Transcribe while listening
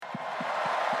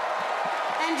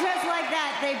just like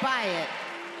that, they buy it.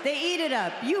 They eat it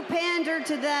up. You pander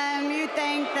to them, you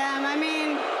thank them. I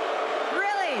mean,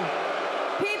 really,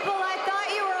 people, I thought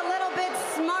you were a little bit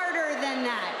smarter than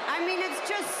that. I mean, it's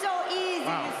just so easy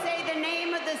to say the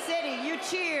name of the city. You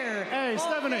cheer. Hey,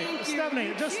 Stephanie, you cheer.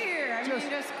 I mean,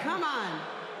 just come on.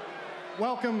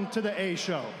 Welcome to the A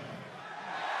Show.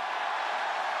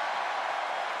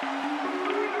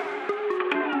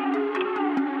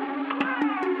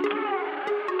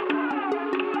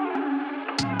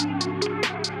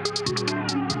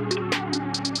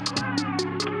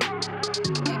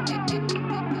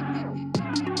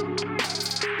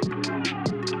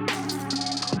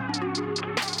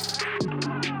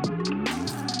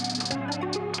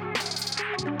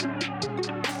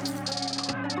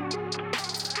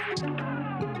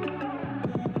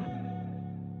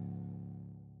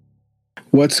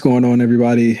 What's going on,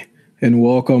 everybody, and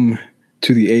welcome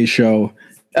to the A Show,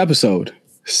 episode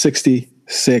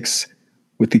 66,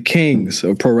 with the Kings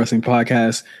of Pro Wrestling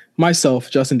Podcast,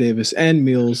 myself, Justin Davis, and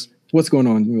Meals. What's going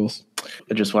on, Meals?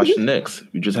 I just watched the Knicks.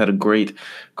 We just had a great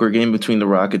game between the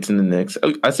Rockets and the Knicks.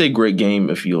 I say great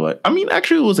game if you like. I mean,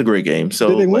 actually, it was a great game. So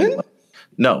did they win?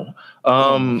 No.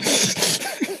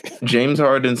 James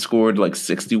Harden scored like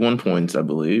 61 points, I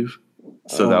believe.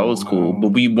 So that was cool. But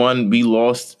we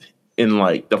lost in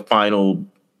like the final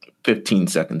 15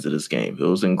 seconds of this game. It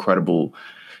was incredible.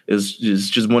 It's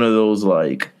just one of those,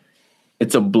 like,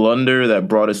 it's a blunder that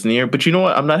brought us near. But you know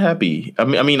what? I'm not happy. I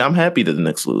mean, I'm happy that the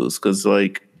Knicks lose because,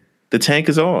 like, the tank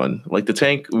is on. Like, the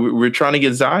tank, we're trying to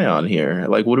get Zion here.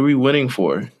 Like, what are we winning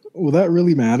for? Will that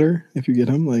really matter if you get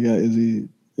him? Like, is he?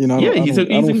 You know, I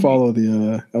don't follow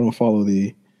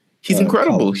the. He's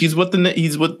incredible. He's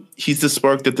the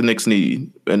spark that the Knicks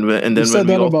need. And then you said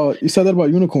that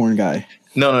about Unicorn Guy.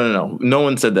 No. No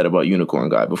one said that about Unicorn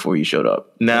Guy before he showed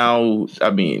up. Now, I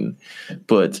mean,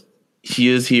 but he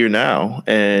is here now,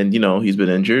 and you know he's been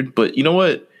injured. But you know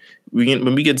what?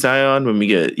 When we get Zion, when we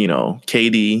get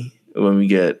KD, when we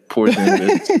get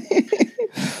Porzingis.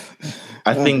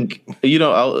 I think,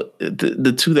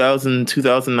 the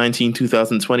 2019,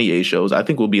 2020 A shows, I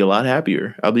think we'll be a lot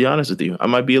happier. I'll be honest with you. I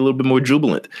might be a little bit more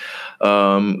jubilant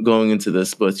going into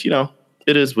this, but,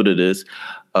 it is what it is.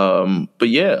 But,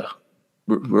 yeah,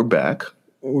 we're back.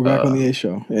 We're back on the A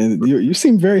show. And you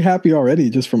seem very happy already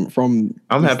just from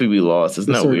I'm happy we lost.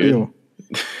 Isn't that weird?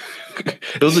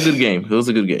 It was a good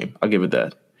game. I'll give it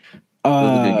that. It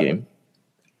was a good game.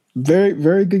 Very,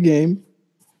 very good game.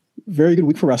 Very good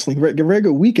week for wrestling. Very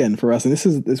good weekend for wrestling.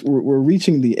 We're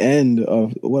reaching the end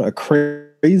of what a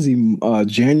crazy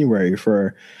January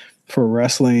for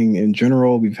wrestling in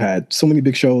general. We've had so many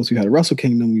big shows. We've had Wrestle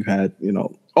Kingdom. We've had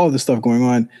all this stuff going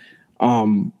on.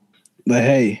 But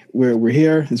hey, we're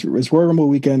here. It's Royal Rumble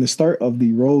weekend. The start of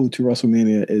the road to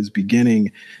WrestleMania is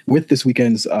beginning with this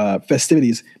weekend's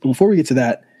festivities. But before we get to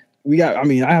that, I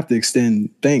have to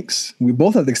extend thanks. We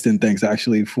both have to extend thanks,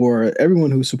 actually, for everyone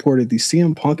who supported the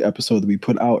CM Punk episode that we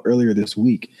put out earlier this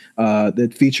week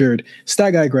that featured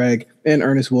Stat Guy Greg and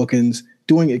Ernest Wilkins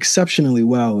doing exceptionally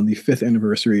well in the 5th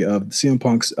anniversary of CM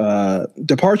Punk's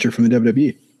departure from the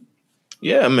WWE.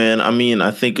 Yeah, man. I mean,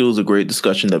 I think it was a great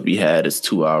discussion that we had. It's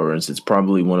 2 hours. It's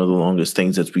probably one of the longest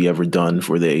things that we ever done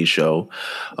for the A show.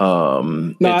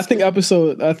 I think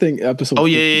episode. Oh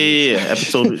yeah.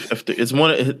 Episode. It's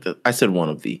one. I said one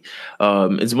of the.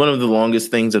 It's one of the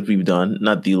longest things that we've done.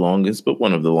 Not the longest, but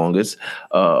one of the longest.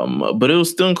 But it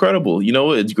was still incredible.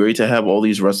 It's great to have all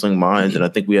these wrestling minds, and I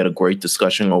think we had a great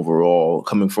discussion overall,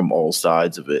 coming from all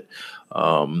sides of it.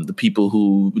 The people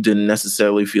who didn't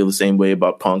necessarily feel the same way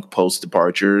about Punk post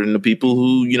departure, and the people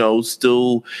who,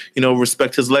 still,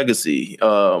 respect his legacy.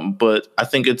 But I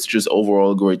think it's just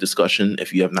overall a great discussion.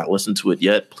 If you have not listened to it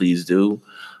yet, please do.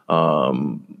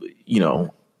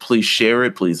 Please share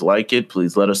it. Please like it.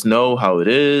 Please let us know how it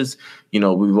is.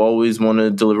 We've always want to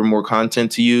deliver more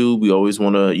content to you. We always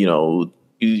want to,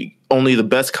 only the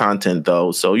best content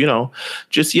though. So,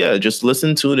 just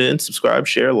listen to it and subscribe,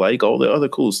 share, like all the other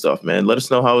cool stuff, man. Let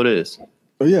us know how it is.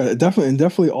 Oh yeah, definitely. And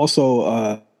definitely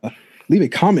also leave a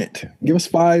comment, give us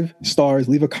 5 stars,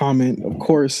 leave a comment. Of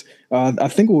course, I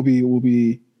think we'll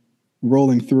be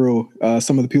rolling through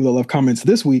some of the people that left comments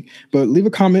this week, but leave a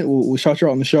comment. We'll shout you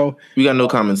out on the show. We got no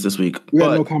comments this week.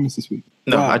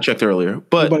 No, I checked earlier,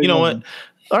 but you know what?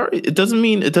 All right, it doesn't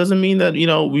mean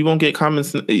that we won't get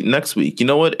comments next week. You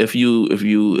know what? If you're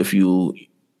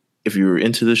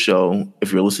into the show,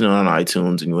 if you're listening on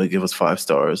iTunes and you want to give us 5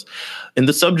 stars, in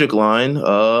the subject line,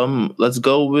 let's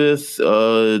go with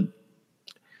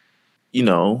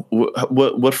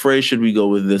what phrase should we go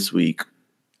with this week?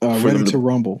 Ready to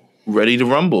rumble. Ready to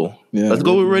Rumble. Yeah, let's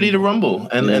go with Ready to Rumble,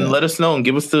 and let us know and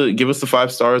give us the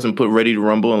 5 stars and put Ready to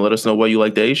Rumble and let us know why you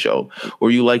like the A show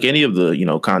or you like any of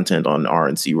the content on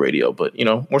RNC Radio, but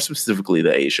more specifically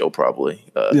the A show probably.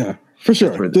 Yeah, for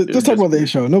sure. Let's talk about the A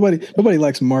show. Nobody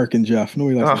likes Mark and Jeff.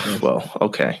 Nobody likes. Well,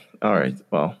 okay, all right.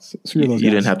 Well, you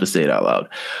didn't have to say it out loud.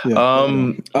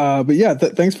 Yeah, but yeah,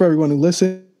 thanks for everyone who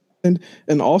listened.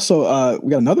 And also,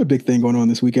 we got another big thing going on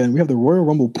this weekend. We have the Royal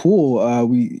Rumble pool.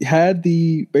 We had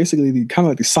the kind of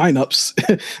like the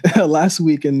signups last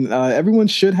week, and everyone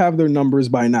should have their numbers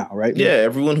by now, right? Yeah,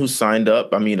 everyone who signed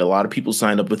up. I mean, a lot of people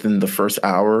signed up within the first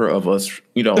hour of us,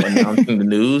 announcing the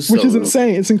news, which is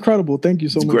insane. It's incredible. Thank you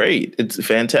so much. It's great. It's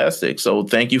fantastic. So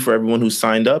thank you for everyone who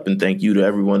signed up, and thank you to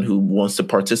everyone who wants to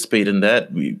participate in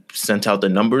that. We sent out the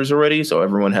numbers already, so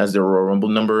everyone has their Royal Rumble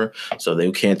number, so they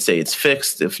can't say it's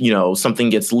fixed if something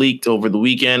gets leaked over the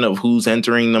weekend of who's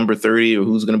entering number 30 or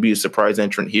who's going to be a surprise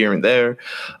entrant here and there.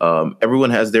 Everyone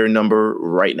has their number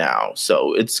right now.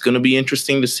 So it's going to be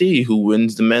interesting to see who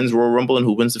wins the men's Royal Rumble and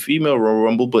who wins the female Royal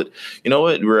Rumble. But you know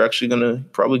what? We're actually going to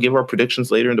probably give our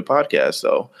predictions later in the podcast.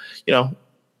 So,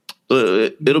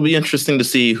 it'll be interesting to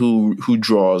see who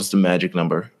draws the magic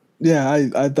number. Yeah,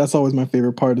 I that's always my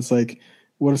favorite part. It's like,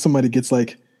 what if somebody gets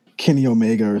like Kenny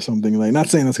Omega or something? Like, not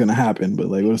saying that's going to happen, but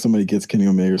like, what if somebody gets Kenny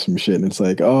Omega or some shit and it's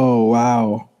like, oh,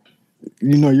 wow,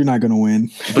 you're not going to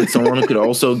win. But someone could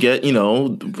also get, the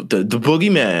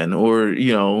Boogeyman or,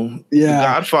 the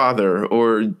Godfather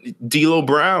or D'Lo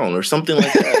Brown or something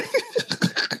like that.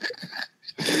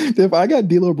 If I got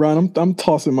D'Lo Brown, I'm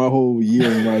tossing my whole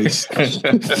year in rice.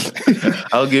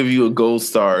 I'll give you a gold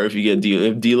star if you get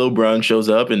if D'Lo Brown shows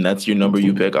up and that's your number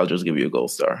you pick. I'll just give you a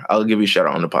gold star. I'll give you a shout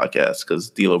out on the podcast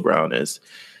because D'Lo Brown is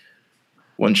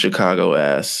one Chicago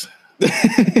ass.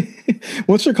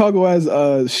 One Chicago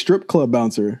ass strip club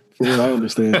bouncer, from what I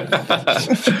understand.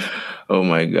 Oh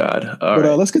my God!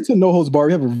 Let's get to No Holds Barred.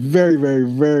 We have a very, very,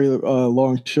 very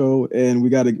long show, and we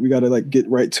gotta like get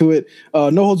right to it.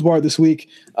 No Holds Barred this week.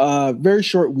 Very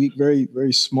short week. Very,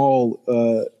 very small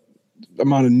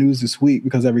amount of news this week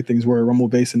because everything's Royal Rumble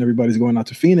based and everybody's going out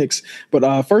to Phoenix.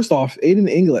 But first off, Aiden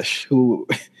English, who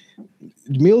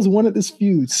Mills wanted this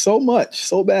feud so much,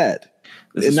 so bad.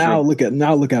 And now look at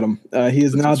him. He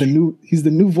is now he's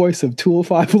the new voice of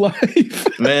 205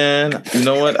 Live. Man, you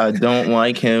know what? I don't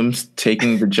like him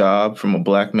taking the job from a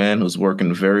black man who's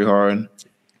working very hard.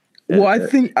 Well, I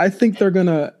think they're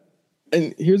gonna,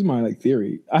 and here's my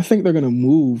theory. I think they're gonna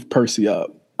move Percy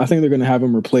up. I think they're gonna have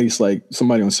him replace like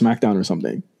somebody on SmackDown or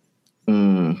something.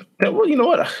 Well, you know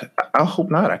what? I hope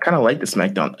not. I kind of like the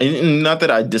SmackDown. And not that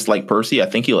I dislike Percy. I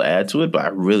think he'll add to it, but I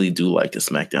really do like the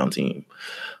SmackDown team.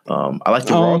 I like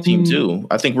the Raw team too.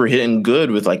 I think we're hitting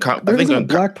good with like. There's a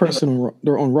black person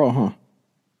on Raw, huh?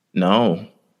 No,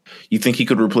 you think he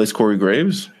could replace Corey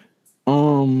Graves?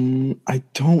 I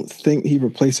don't think he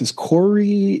replaces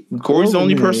Corey. Corey's the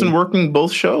only person working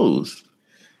both shows.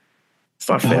 It's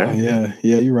not fair. Yeah,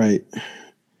 you're right.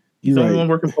 He's the only one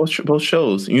working both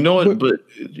shows. You know what? But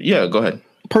yeah, go ahead.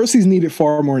 Percy's needed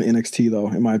far more in NXT though,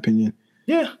 in my opinion.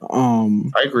 Yeah.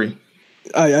 I agree.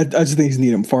 I just think he's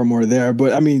needed far more there.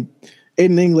 But I mean,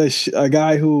 Aiden English, a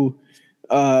guy who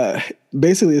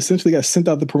basically essentially got sent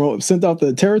out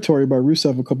the territory by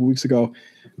Rusev a couple weeks ago.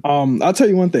 I'll tell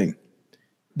you one thing.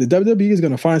 The WWE is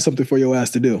going to find something for your ass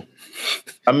to do.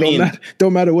 I mean,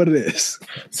 don't matter what it is.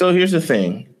 So here's the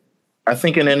thing. I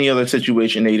think in any other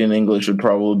situation, Aiden English would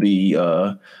probably be,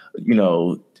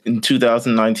 in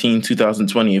 2019,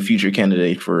 2020, a future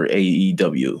candidate for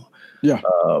AEW. Yeah.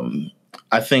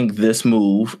 I think this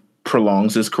move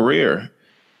prolongs his career.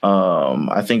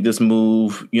 I think this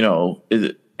move, I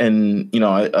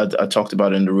talked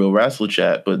about it in the Real Wrestler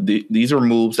chat, but these are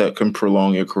moves that can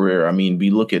prolong your career. I mean, we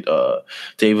look at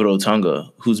David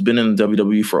Otunga, who's been in the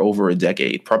WWE for over a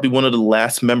decade, probably one of the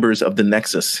last members of the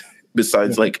Nexus,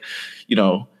 besides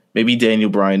maybe Daniel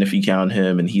Bryan if you count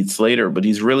him and Heath Slater, but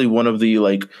he's really one of the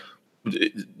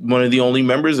only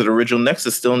members of the original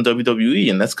Nexus still in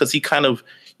WWE, and that's because he kind of,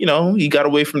 he got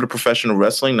away from the professional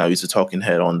wrestling. Now he's a talking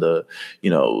head on the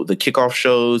kickoff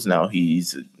shows. Now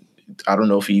I don't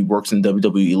know if he works in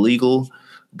WWE legal,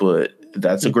 but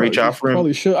that's a great job for him.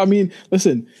 Probably should. I mean,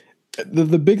 listen,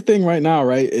 the big thing right now,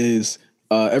 right, is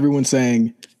everyone's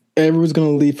saying everyone's going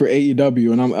to leave for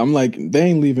AEW, and I'm like, they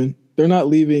ain't leaving. They're not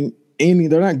leaving.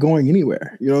 They're not going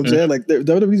anywhere. You know what I'm saying? Like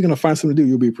WWE's going to find something to do.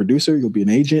 You'll be a producer. You'll be an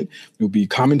agent. You'll be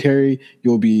commentary.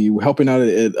 You'll be helping out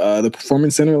at the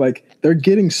Performance Center. Like, they're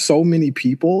getting so many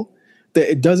people that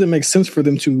it doesn't make sense for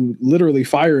them to literally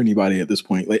fire anybody at this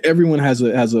point. Like, everyone has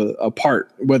a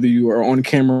part, whether you are on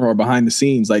camera or behind the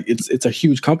scenes. Like, it's a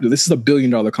huge company. This is $1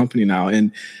 billion company now,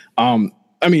 and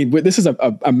I mean, but this is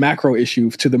a macro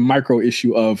issue to the micro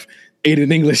issue of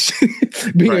Aiden English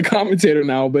being a commentator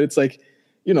now. But it's like,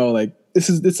 you know, like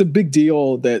it's a big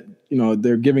deal that, you know,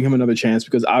 they're giving him another chance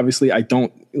because obviously they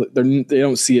don't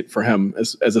see it for him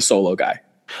as a solo guy.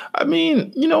 I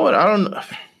mean, you know what?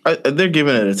 They're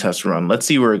giving it a test run. Let's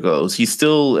see where it goes. He's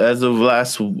still, as of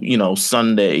last,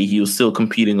 Sunday, he was still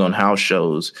competing on house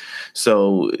shows.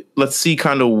 So let's see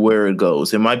kind of where it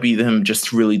goes. It might be him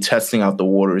just really testing out the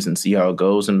waters and see how it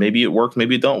goes. And maybe it works,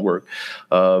 maybe it don't work.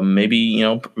 Maybe,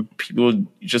 people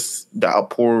just, the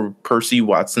outpour Percy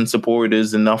Watson support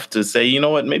is enough to say, you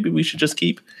know what, maybe we should just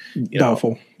keep.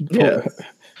 Doubtful. Yeah.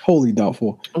 Wholly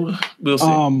doubtful. We'll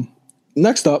see.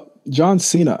 Next up, John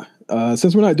Cena.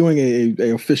 Since we're not doing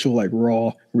a official like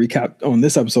Raw recap on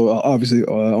this episode, obviously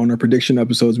on our prediction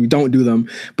episodes, we don't do them.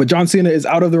 But John Cena is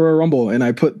out of the Royal Rumble, and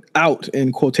I put out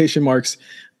in quotation marks.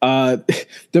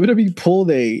 WWE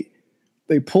pulled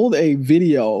a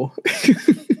video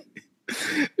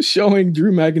showing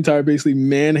Drew McIntyre basically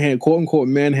quote unquote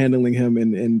manhandling him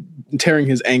and tearing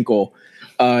his ankle.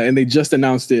 And they just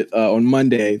announced it on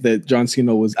Monday that John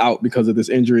Cena was out because of this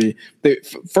injury.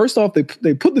 First off,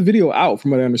 they put the video out, from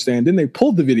what I understand. Then they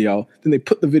pulled the video. Then they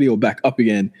put the video back up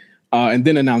again, and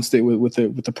then announced it with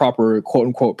the proper quote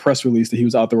unquote press release that he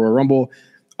was out the Royal Rumble.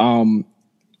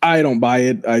 I don't buy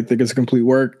it. I think it's a complete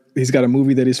work. He's got a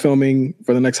movie that he's filming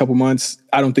for the next couple months.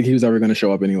 I don't think he was ever going to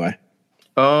show up anyway.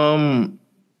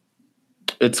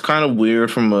 It's kind of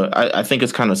weird. I think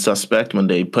it's kind of suspect when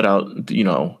they put out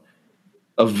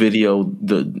a video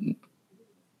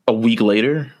a week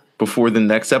later before the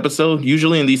next episode.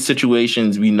 Usually in these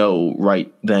situations, we know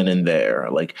right then and there.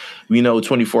 Like, we know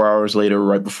 24 hours later,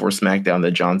 right before SmackDown,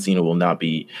 that John Cena will not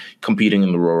be competing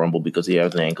in the Royal Rumble because he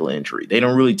has an ankle injury. They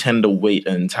don't really tend to wait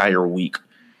an entire week.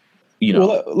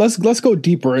 Well, let's go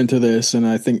deeper into this, and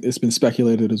I think it's been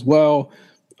speculated as well.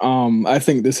 I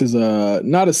think this is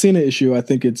not a Cena issue. I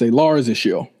think it's a Lars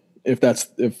issue.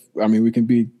 We can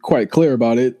be quite clear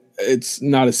about it. It's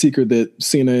not a secret that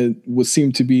Cena would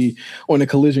seem to be on a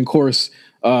collision course,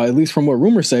 at least from what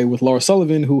rumors say, with Lars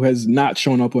Sullivan, who has not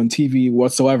shown up on TV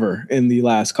whatsoever in the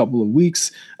last couple of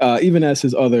weeks, even as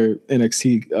his other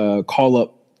NXT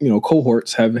call-up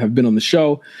cohorts have been on the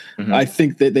show. Mm-hmm. I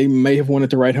think that they may have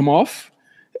wanted to write him off,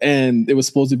 and it was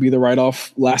supposed to be the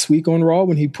write-off last week on Raw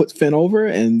when he put Finn over,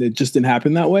 and it just didn't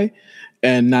happen that way.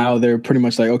 And now they're pretty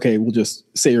much like, okay, we'll just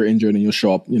say you're injured and you'll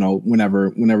show up,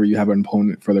 whenever you have an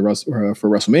opponent for for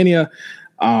WrestleMania.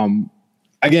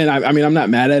 Again, I'm not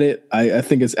mad at it. I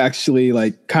think it's actually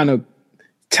like kind of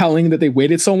telling that they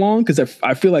waited so long, because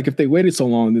I feel like if they waited so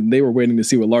long, then they were waiting to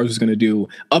see what Lars was going to do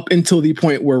up until the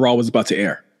point where Raw was about to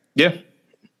air. Yeah.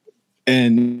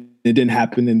 And it didn't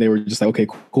happen, and they were just like, okay,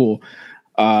 cool.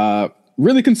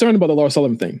 Really concerned about the Lars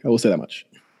Sullivan thing. I will say that much.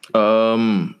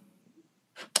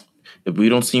 If we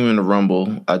don't see him in the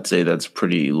Rumble, I'd say that's a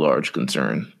pretty large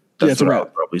concern. That's it's a wrap.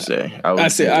 I'd probably say.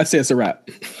 I'd say it's a wrap.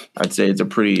 I'd say it's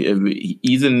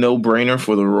he's a no-brainer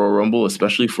for the Royal Rumble,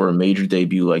 especially for a major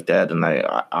debut like that. And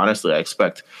I honestly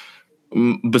expect,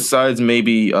 besides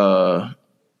maybe what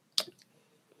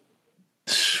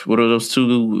are those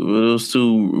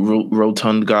two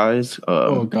rotund guys?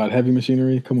 Oh God, Heavy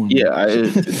Machinery, come on.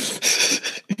 Yeah.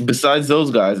 Besides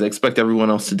those guys, I expect everyone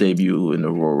else to debut in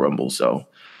the Royal Rumble. So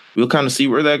we'll kind of see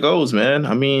where that goes, man.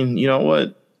 I mean, you know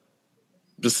what?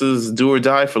 This is do or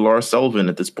die for Lars Sullivan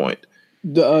at this point.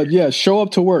 Show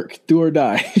up to work, do or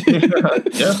die.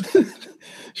 Yeah.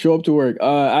 Show up to work.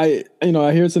 I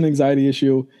hear it's an anxiety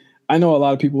issue. I know a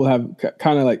lot of people have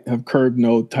kind of like have curbed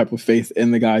no type of faith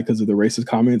in the guy because of the racist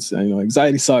comments. And,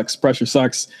 anxiety sucks, pressure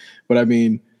sucks. But I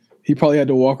mean, he probably had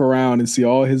to walk around and see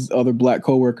all his other black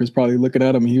coworkers probably looking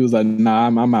at him. And he was like, nah,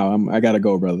 I'm out. I got to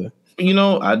go, brother.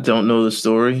 I don't know the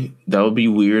story. That would be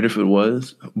weird if it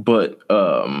was, but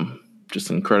just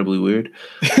incredibly weird.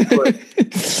 But,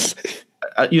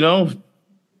 I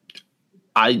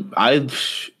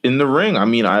in the ring,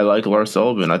 I like Lars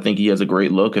Sullivan. I think he has a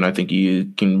great look, and I think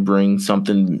he can bring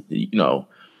something,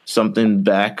 something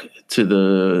back to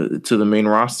the main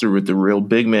roster with the real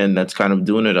big man that's kind of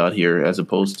doing it out here, as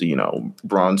opposed to,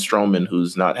 Braun Strowman,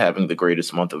 who's not having the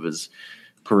greatest month of his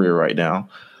career right now.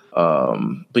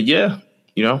 But yeah,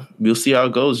 we'll see how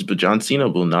it goes. But John Cena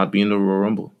will not be in the Royal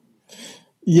Rumble.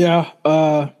 Yeah.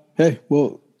 Hey,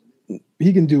 well,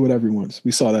 he can do whatever he wants.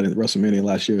 We saw that at WrestleMania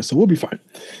last year, so we'll be fine.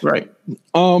 Right.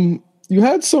 You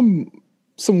had some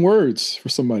words for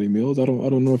somebody, Mills. I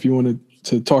don't know if you wanted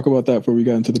to talk about that before we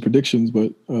got into the predictions,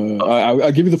 but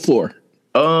I'll give you the floor.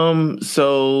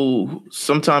 So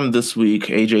sometime this week,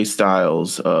 AJ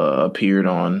Styles appeared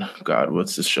on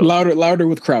what's this show? Louder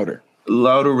with Crowder.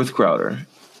 Louder with Crowder.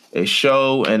 a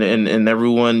show, and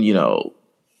everyone, you know,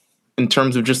 in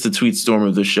terms of just the tweet storm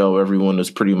of the show, everyone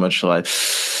was pretty much like,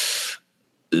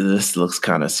 this looks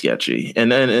kind of sketchy.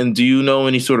 And do you know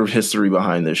any sort of history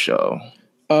behind this show?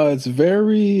 It's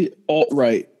very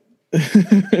alt-right.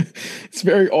 It's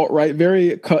very alt-right,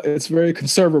 it's very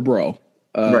conservative, bro.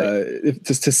 Right.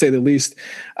 Just to say the least.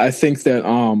 I think that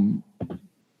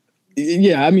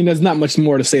yeah, I mean, there's not much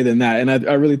more to say than that. And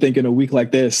I really think in a week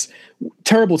like this,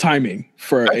 terrible timing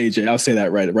for AJ. I'll say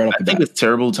that right off the bat. I think it's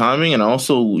terrible timing, and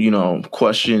also, you know,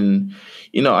 question.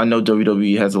 You know, I know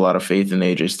WWE has a lot of faith in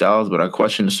AJ Styles, but I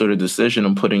question the sort of decision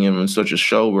of putting him in such a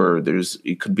show where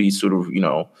it could be sort of, you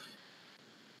know,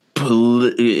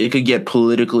 it could get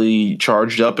politically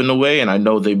charged up in a way. And I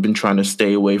know they've been trying to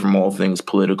stay away from all things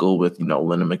political with, you know,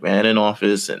 Linda McMahon in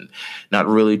office, and not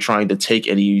really trying to take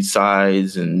any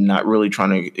sides, and not really trying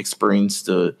to experience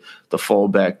the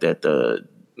fallback that the,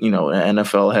 you know,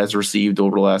 NFL has received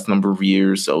over the last number of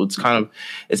years. So it's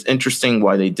interesting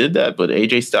why they did that. But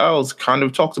AJ Styles kind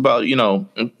of talked about, you know,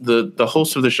 the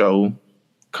host of the show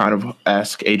kind of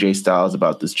asked AJ Styles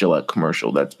about this Gillette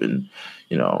commercial that's been,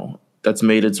 you know, that's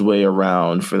made its way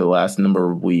around for the last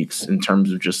number of weeks, in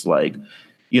terms of just like,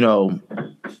 you know,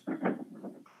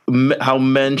 how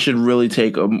men should really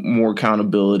take more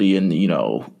accountability, and, you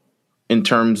know, in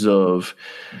terms of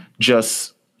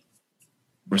just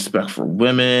respect for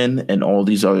women and all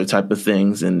these other type of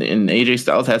things. And AJ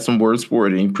Styles had some words for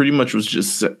it, and he pretty much was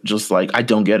just like, I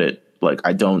don't get it. Like,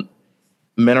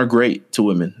 men are great to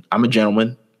women. I'm a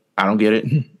gentleman. I don't get it.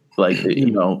 Like,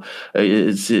 you know,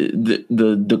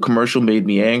 the commercial made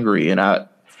me angry, and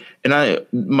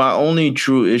my only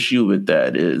true issue with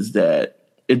that is that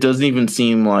it doesn't even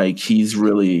seem like he's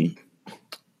really,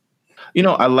 you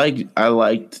know, I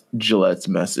liked Gillette's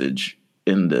message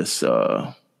in this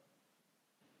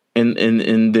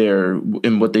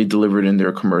in what they delivered in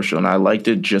their commercial, and I liked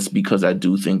it just because I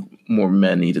do think more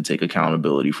men need to take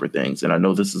accountability for things. And I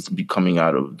know this is coming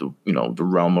out of the, you know, the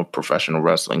realm of professional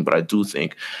wrestling, but I do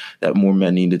think that more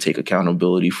men need to take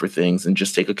accountability for things, and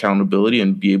just take accountability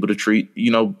and be able to treat, you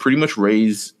know, pretty much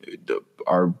raise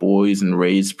our boys and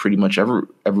raise pretty much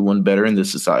everyone better in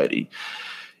this society.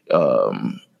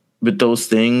 But those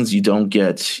things you don't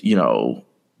get, you know,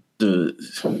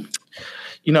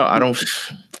 I don't.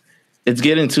 It's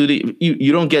getting to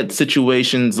you don't get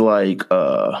situations like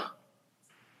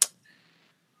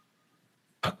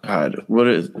God, what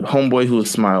is homeboy who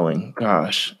was smiling?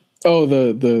 Gosh. Oh,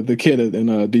 the kid in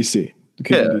DC. The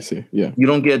kid in DC. Yeah. You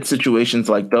don't get situations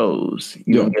like those.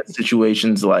 You don't get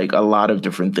situations like a lot of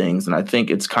different things. And I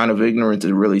think it's kind of ignorant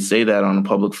to really say that on a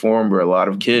public forum where a lot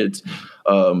of kids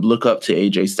look up to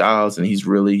AJ Styles, and he's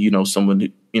really, you know, someone who,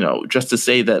 you know, just to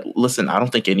say that, listen, I don't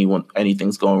think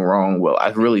anything's going wrong. Well, I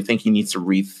really think he needs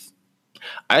to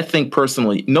I think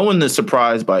personally, no one is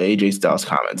surprised by AJ Styles'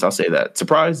 comments. I'll say that.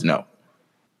 Surprised? No.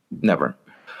 Never.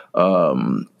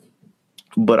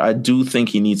 But I do think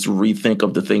he needs to rethink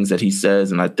of the things that he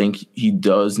says. And I think he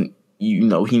does, you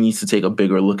know, he needs to take a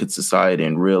bigger look at society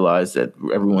and realize that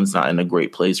everyone's not in a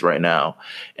great place right now.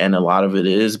 And a lot of it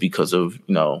is because of,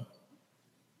 you know,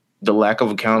 the lack of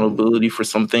accountability for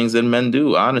some things that men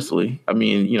do, honestly. I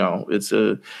mean, you know, it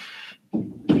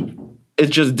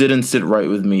just didn't sit right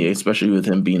with me, especially with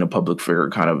him being a public figure,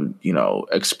 kind of, you know,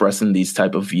 expressing these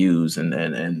type of views, and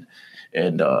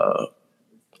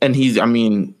he's, I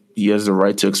mean, he has the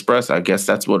right to express. I guess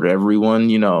that's what everyone,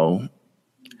 you know,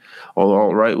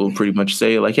 all right, will pretty much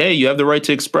say, like, hey, you have the right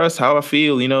to express how I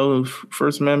feel, you know,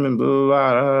 First Amendment, blah, blah,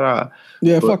 blah, blah, blah.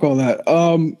 Yeah, but fuck all that.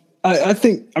 I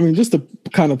think, I mean, just to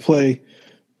kind of play,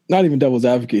 not even devil's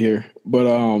advocate here, but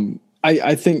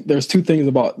I think there's two things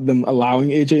about them allowing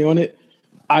AJ on it.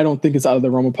 I don't think it's out of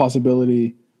the realm of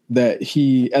possibility that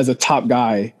he, as a top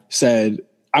guy, said,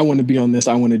 I want to be on this,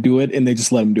 I want to do it, and they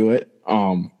just let him do it.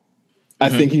 I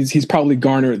think he's probably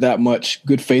garnered that much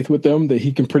good faith with them that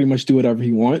he can pretty much do whatever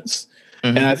he wants.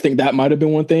 And I think that might have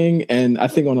been one thing. And I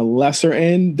think on a lesser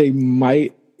end, they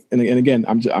might, and again,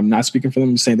 I'm not speaking for them,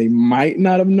 I'm saying they might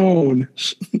not have known.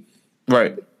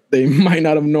 Right. They might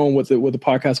not have known what the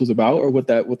podcast was about, or what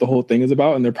the whole thing is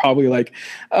about. And they're probably like,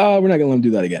 we're not gonna let him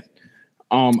do that again.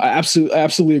 I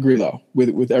absolutely agree though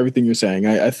with everything you're saying.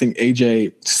 I think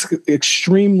AJ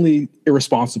extremely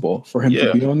irresponsible for him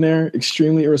to be on there.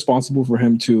 Extremely irresponsible for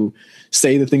him to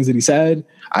say the things that he said.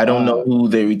 I don't know who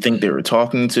they think they were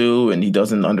talking to, and he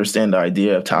doesn't understand the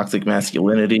idea of toxic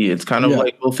masculinity. It's kind of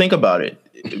like, well, think about it.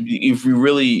 If you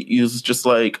really, he's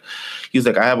like,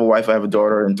 I have a wife, I have a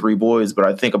daughter, and 3 boys, but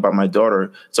I think about my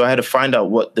daughter. So I had to find out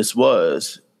what this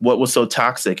was. What was so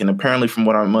toxic? And apparently, from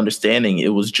what I'm understanding, it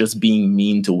was just being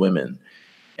mean to women.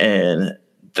 And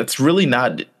that's really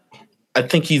not I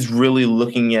think he's really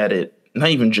looking at it not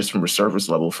even just from a surface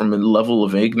level, from a level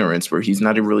of ignorance where he's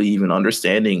not really even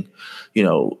understanding,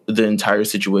 the entire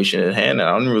situation at hand. And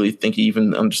I don't really think he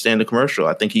even understand the commercial.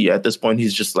 I think at this point,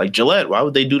 he's just like, Gillette, why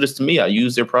would they do this to me? I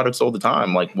use their products all the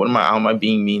time. Like, how am I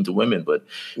being mean to women? But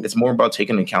it's more about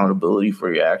taking accountability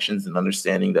for your actions and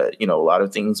understanding that, a lot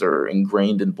of things are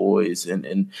ingrained in boys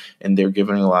and they're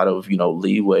giving a lot of,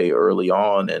 leeway early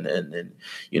on. And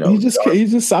he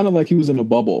just sounded like he was in a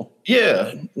bubble.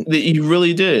 Yeah, he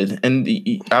really did. And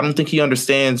I don't think he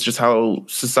understands just how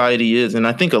society is. And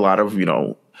I think a lot of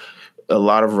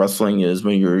wrestling is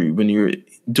when you're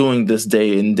doing this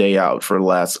day in, day out for the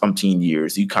last umpteen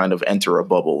years, you kind of enter a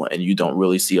bubble and you don't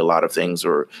really see a lot of things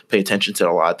or pay attention to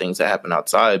a lot of things that happen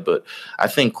outside. But I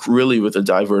think really with a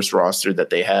diverse roster that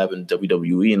they have in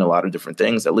WWE and a lot of different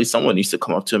things, at least someone needs to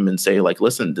come up to him and say, like,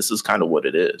 listen, this is kind of what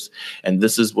it is. And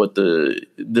this is what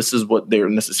they're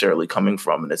necessarily coming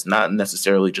from. And it's not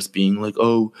necessarily just being like,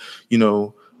 oh,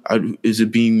 is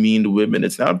it being mean to women?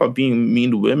 It's not about being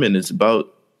mean to women. It's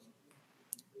about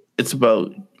it's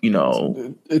about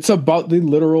the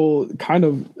literal kind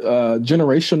of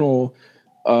generational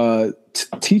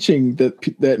teaching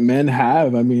that men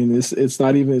have. I mean, it's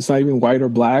not even white or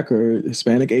black or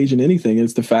Hispanic, Asian, anything.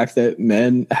 It's the fact that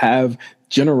men have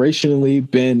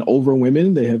generationally been over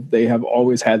women. They have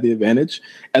always had the advantage.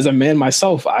 As a man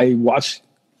myself, I watch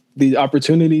the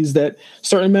opportunities that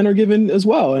certain men are given as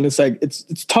well, and it's like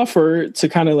it's tougher to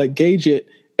kind of like gauge it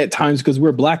at times because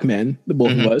we're black men, the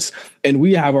both of us, and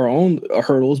we have our own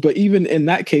hurdles. But even in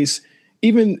that case,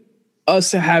 even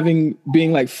us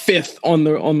being like fifth on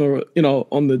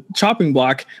the chopping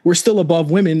block, we're still above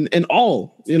women in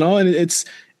all, and it's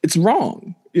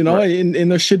wrong, right.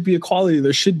 and there should be equality.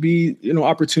 There should be,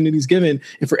 opportunities given.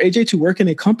 And for AJ to work in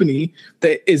a company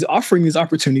that is offering these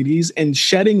opportunities and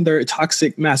shedding their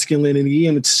toxic masculinity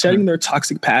and shedding their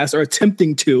toxic past, or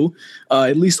attempting to,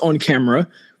 at least on camera,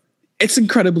 it's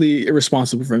incredibly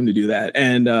irresponsible for him to do that.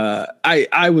 And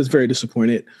I was very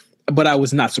disappointed, but I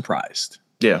was not surprised.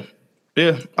 Yeah.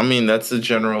 Yeah. I mean, that's the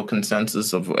general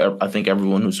consensus of, I think,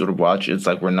 everyone who sort of watched it. It's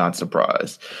like, we're not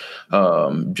surprised.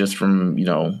 Just from,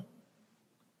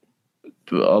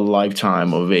 a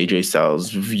lifetime of AJ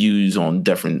Styles' views on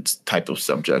different type of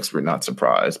subjects, we're not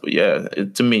surprised. But yeah,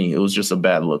 to me, it was just a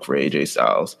bad look for AJ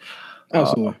Styles.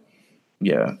 Absolutely.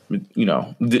 Yeah,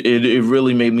 it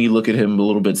really made me look at him a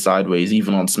little bit sideways,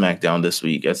 even on SmackDown this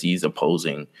week, as he's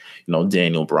opposing,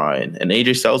 Daniel Bryan. And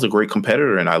AJ Styles is a great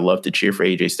competitor, and I love to cheer for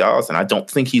AJ Styles. And I don't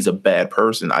think he's a bad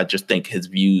person. I just think his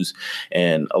views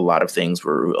and a lot of things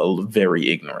were very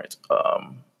ignorant,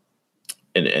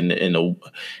 and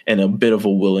a bit of a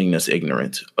willingness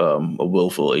ignorant, a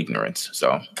willful ignorance.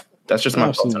 So that's just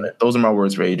my thoughts on it. Those are my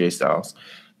words for AJ Styles.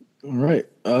 All right,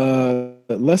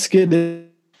 let's get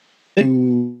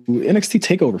NXT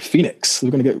TakeOver Phoenix.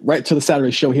 We're going to get right to the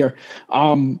Saturday show here.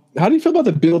 How do you feel about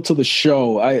the build to the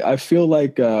show? I feel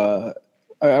like I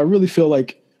really feel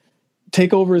like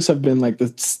takeovers have been like the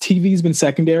TV's been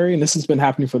secondary, and this has been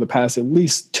happening for the past at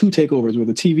least 2 takeovers where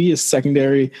the TV is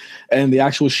secondary and the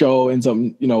actual show ends up,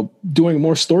 doing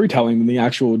more storytelling than the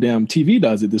actual damn TV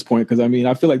does at this point. Because I mean,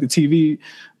 I feel like the TV,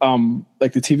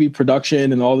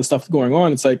 production and all the stuff going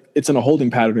on, it's like it's in a holding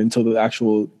pattern until the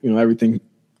actual, everything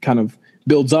kind of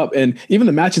builds up. And even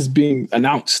the matches being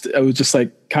announced, it was just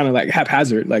like kind of like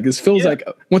haphazard. Like this feels like,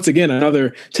 once again,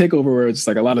 another takeover where it's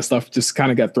like a lot of stuff just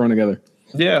kind of got thrown together.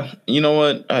 Yeah, you know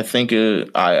what? I think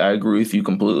I agree with you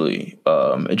completely.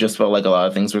 It just felt like a lot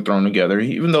of things were thrown together,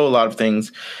 even though a lot of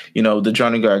things, the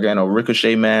Johnny Gargano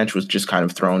Ricochet match was just kind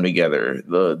of thrown together.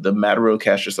 The Matt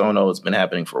Cassius Ohno has been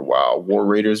happening for a while. War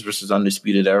Raiders versus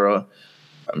Undisputed Era.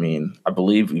 I mean, I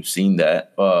believe we've seen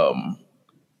that.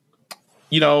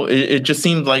 It just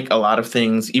seemed like a lot of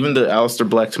things, even the Aleister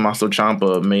Black Tommaso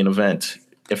Ciampa main event,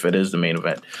 if it is the main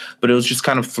event, but it was just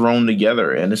kind of thrown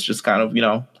together, and it's just kind of,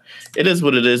 it is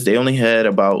what it is. They only had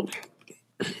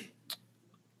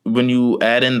when you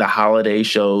add in the holiday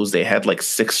shows, they had like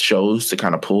 6 shows to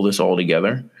kind of pull this all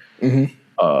together.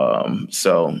 Mm-hmm.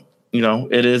 So,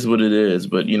 it is what it is,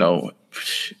 but, NXT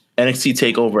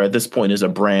TakeOver at this point is a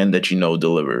brand that,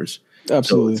 delivers.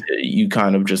 Absolutely. So you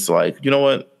kind of just like, you know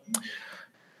what?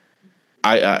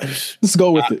 Let's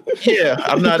go with it. Yeah,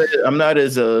 I'm not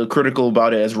as critical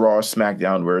about it as Raw or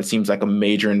SmackDown, where it seems like a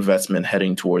major investment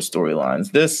heading towards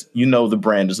storylines. This, the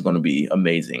brand is going to be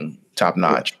amazing, top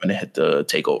notch when it hit the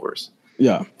takeovers.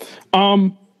 Yeah,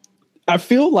 I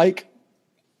feel like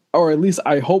or at least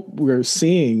I hope we're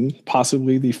seeing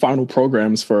possibly the final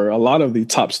programs for a lot of the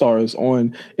top stars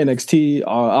on NXT.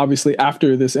 Obviously,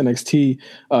 after this NXT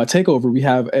takeover, we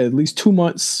have at least 2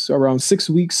 months, around 6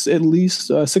 weeks, at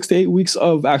least 6 to 8 weeks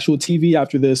of actual TV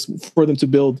after this for them to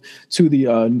build to the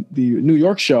New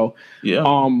York show.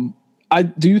 Yeah.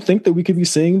 Do you think that we could be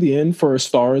seeing the end for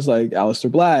stars like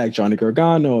Aleister Black, Johnny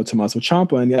Gargano, Tommaso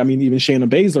Ciampa, and I mean even Shayna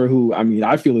Baszler, who I mean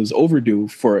I feel is overdue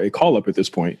for a call up at this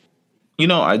point? You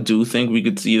know, I do think we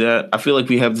could see that. I feel like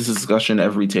we have this discussion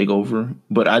every takeover,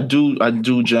 but I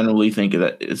do generally think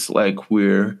that it's like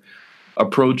we're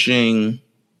approaching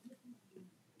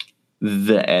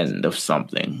the end of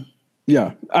something.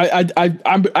 Yeah,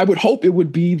 I would hope it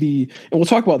would be and we'll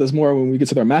talk about this more when we get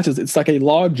to their matches. It's like a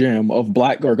log jam of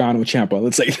Black, Gargano, Ciampa.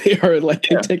 Let's say they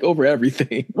take over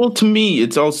everything. Well, to me,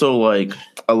 it's also like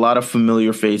a lot of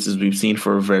familiar faces we've seen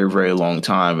for a very, very long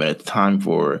time, and it's time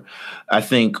for, I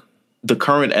think, the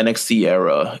current NXT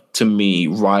era to me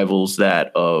rivals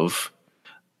that of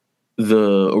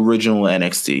the original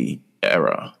NXT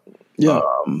era. Yeah.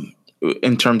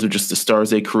 In terms of just the stars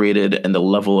they created and the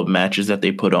level of matches that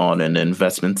they put on and the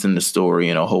investments in the story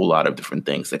and a whole lot of different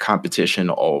things, the competition,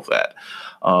 all of that.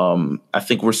 I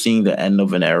think we're seeing the end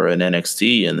of an era in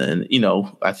NXT. And then, you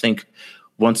know, I think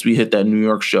once we hit that New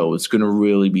York show, it's going to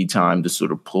really be time to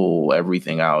sort of pull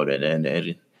everything out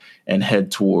and head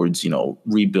towards, you know,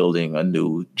 rebuilding a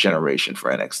new generation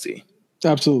for NXT.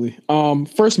 Absolutely.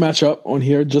 First matchup on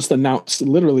here, just announced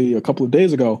literally a couple of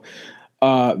days ago.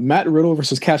 Matt Riddle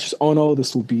versus Cassius Ohno.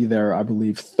 This will be their, I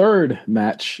believe, third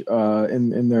match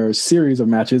in their series of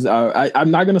matches.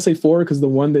 I'm not going to say four because the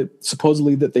one that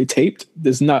supposedly that they taped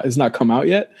is not come out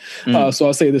yet. So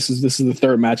I'll say this is the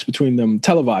third match between them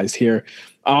televised here.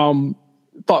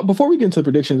 Before we get into the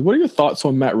predictions, what are your thoughts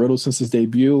on Matt Riddle since his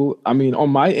debut? I mean, on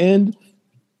my end,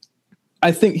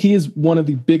 I think he is one of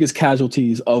the biggest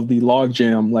casualties of the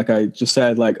logjam, like I just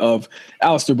said, like of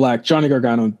Aleister Black, Johnny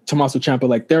Gargano, Tommaso Ciampa.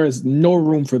 Like there is no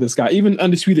room for this guy, even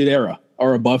Undisputed Era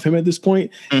are above him at this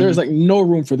point. There's like no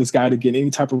room for this guy to get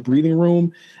any type of breathing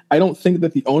room. I don't think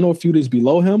that the Ohno feud is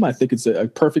below him. I think it's a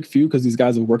perfect feud because these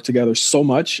guys have worked together so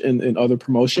much in other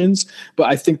promotions.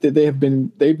 But I think that they've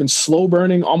been slow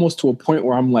burning almost to a point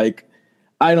where I'm like,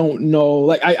 I don't know.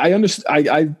 Like I understand.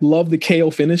 I love the KO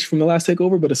finish from the last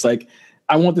takeover, but it's like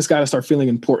I want this guy to start feeling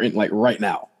important like right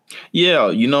now.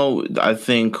 Yeah, you know, I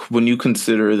think when you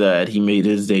consider that he made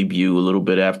his debut a little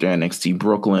bit after NXT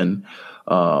Brooklyn,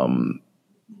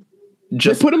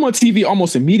 just put him on TV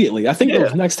almost immediately. I think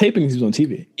those next tapings he was on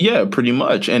TV. Yeah, pretty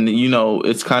much. And, you know,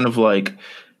 it's kind of like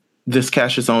this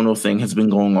Cassius Ohno thing has been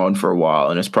going on for a while,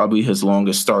 and it's probably his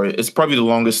longest start. It's probably the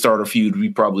longest starter feud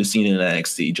we've probably seen in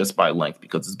NXT just by length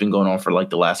because it's been going on for like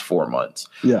the last 4 months.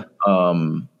 Yeah.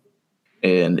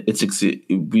 And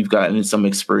we've gotten some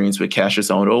experience with Cassius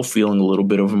Ohno feeling a little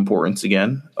bit of importance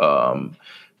again.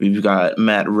 We've got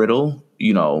Matt Riddle,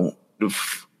 you know,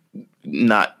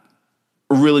 not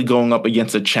really going up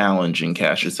against a challenge in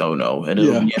Cassius Ohno, and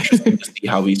it'll be interesting to see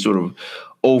how he sort of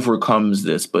overcomes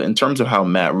this. But in terms of how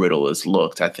Matt Riddle has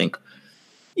looked, I think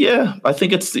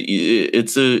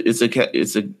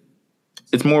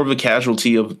it's more of a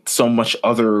casualty of so much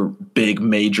other big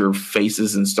major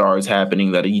faces and stars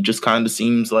happening that he just kind of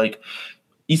seems like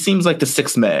the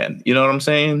sixth man. You know what I'm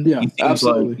saying? Yeah,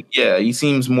 absolutely. He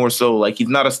seems more so like he's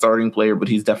not a starting player, but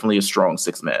he's definitely a strong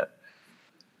sixth man.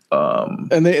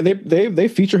 And they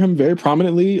feature him very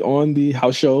prominently on the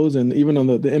house shows, and even on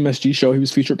the MSG show, he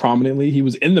was featured prominently. He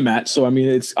was in the match, so I mean,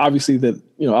 it's obviously that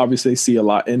obviously they see a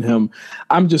lot in him.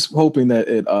 I'm just hoping that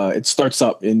it starts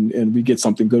up and we get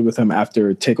something good with him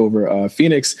after Takeover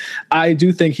Phoenix. I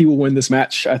do think he will win this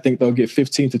match. I think they'll get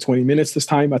 15 to 20 minutes this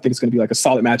time. I think it's going to be like a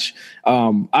solid match.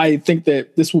 I think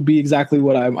that this will be exactly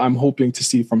what I'm hoping to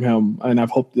see from him, and I've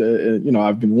hoped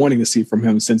I've been wanting to see from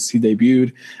him since he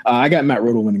debuted. I got Matt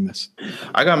Riddle winning this.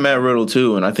 I got Matt Riddle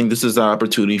too, and I think this is an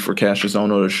opportunity for Cassius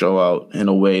Ohno to show out in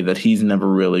a way that he's never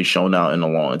really shown out in a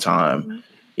long time.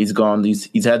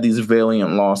 He's had these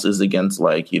valiant losses against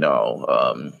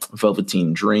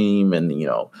Velveteen Dream and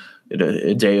Hideo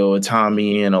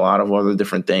Itami and a lot of other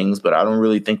different things, but I don't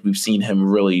really think we've seen him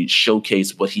really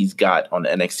showcase what he's got on the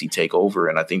NXT TakeOver,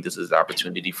 and I think this is an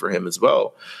opportunity for him as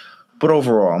well. But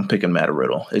overall, I'm picking Matt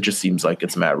Riddle. It just seems like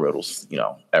it's Matt Riddle's,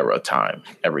 era time.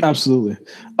 Everything. Absolutely.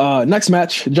 Next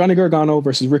match, Johnny Gargano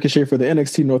versus Ricochet for the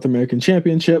NXT North American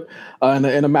Championship, in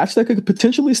a match that could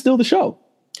potentially steal the show.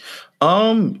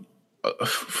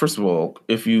 First of all,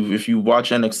 if you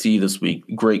watch NXT this week,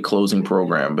 great closing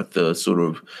program. But the sort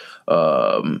of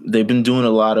they've been doing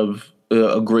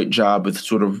a great job with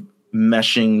sort of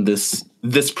meshing this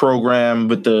this program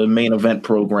with the main event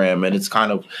program, and it's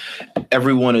kind of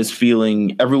everyone is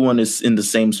in the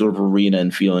same sort of arena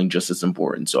and feeling just as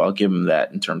important. So I'll give him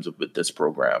that in terms of with this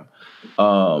program.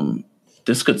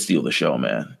 This could steal the show,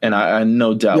 man. And I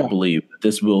no doubt believe that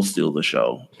this will steal the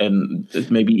show and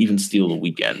maybe even steal the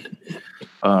weekend.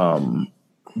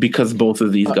 Because both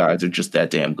of these guys are just that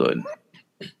damn good.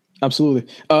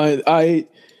 Absolutely. I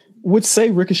would say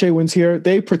Ricochet wins here.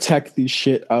 They protect the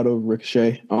shit out of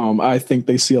Ricochet. I think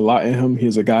they see a lot in him.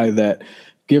 He's a guy that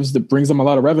brings them a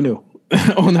lot of revenue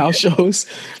on house shows.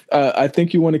 I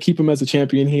think you want to keep him as a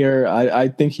champion here. I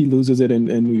think he loses it in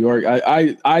New York.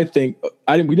 I think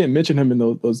we didn't mention him in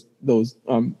those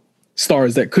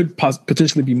stars that could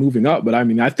potentially be moving up, but I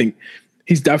mean, I think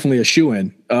he's definitely a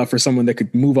shoo-in for someone that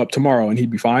could move up tomorrow and he'd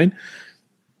be fine.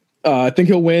 I think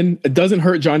he'll win. It doesn't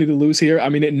hurt Johnny to lose here. I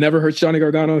mean, it never hurts Johnny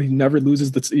Gargano. He never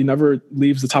leaves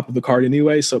the top of the card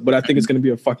anyway. So, but I think it's going to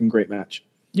be a fucking great match.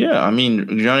 Yeah, I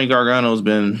mean, Johnny Gargano's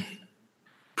been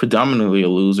predominantly a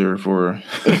loser for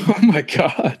oh my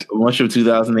god, much of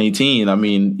 2018. I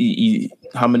mean,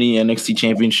 how many NXT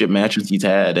championship matches he's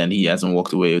had, and he hasn't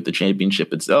walked away with the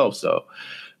championship itself. So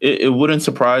it wouldn't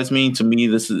surprise me. To me,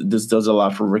 this does a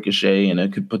lot for Ricochet, and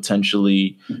it could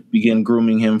potentially begin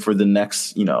grooming him for the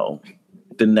next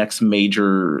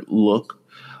major look,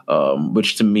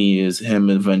 which to me is him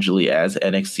eventually as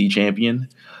NXT champion.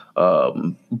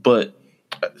 But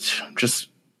just,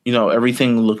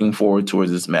 everything looking forward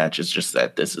towards this match is just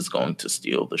that this is going to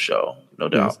steal the show, no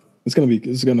doubt. It's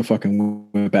gonna fucking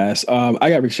win bass. I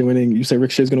got Ricochet winning. You say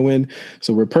Ricochet's gonna win,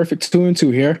 so we're perfect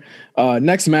 2-2 here.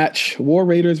 Next match: War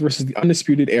Raiders versus the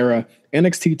Undisputed Era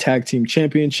NXT Tag Team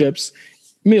Championships.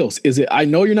 Mills, is it? I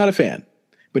know you're not a fan,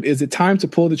 but is it time to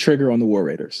pull the trigger on the War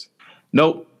Raiders?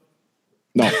 Nope.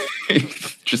 No.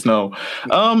 Just no.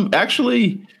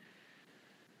 Actually,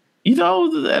 the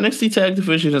NXT Tag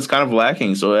Division is kind of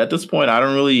lacking. So at this point,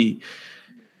 there's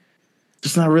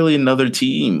not really another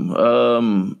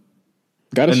team.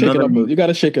 You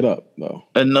gotta shake it up, though.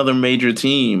 Another major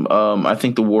team. I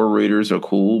think the War Raiders are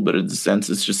cool, but in a sense,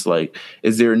 it's just like,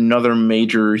 is there another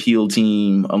major heel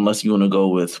team? Unless you want to go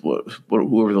with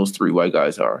whoever those three white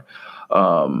guys are.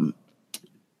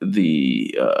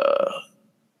 It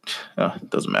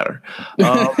doesn't matter.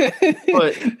 But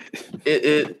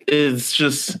it's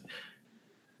just,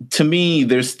 to me,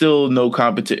 there's still no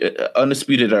competition.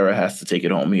 Undisputed Era has to take it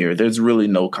home here. There's really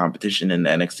no competition in the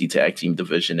NXT Tag Team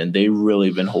division, and they've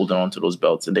really been holding on to those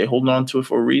belts, and they holding on to it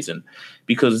for a reason,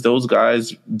 because those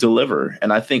guys deliver.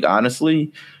 And I think,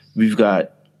 honestly, we've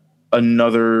got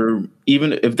another,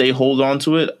 even if they hold on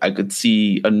to it, I could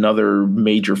see another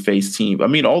major face team. I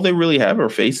mean, all they really have are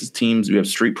faces teams. We have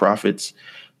Street Profits.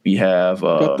 We have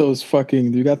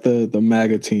you got the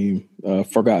MAGA team,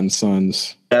 Forgotten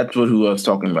Sons. That's who I was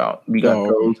talking about. We got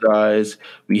those guys.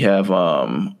 We have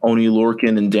Oney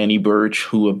Lorcan and Danny Burch,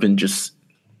 who have been just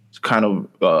kind of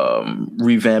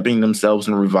revamping themselves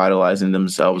and revitalizing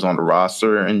themselves on the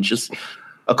roster, and just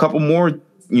a couple more,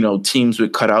 teams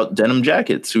with cutout denim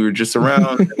jackets who are just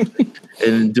around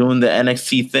and doing the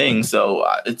NXT thing. So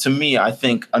to me, I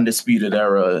think Undisputed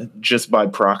Era, just by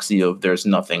proxy of there's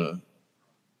nothing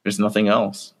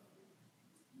else.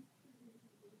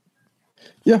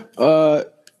 Yeah, I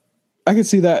can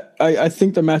see that. I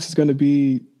think the match is going to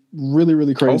be really,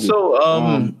 really crazy.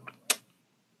 Also,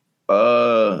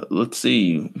 let's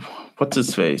see, what's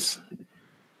his face?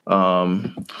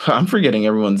 I'm forgetting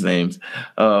everyone's names.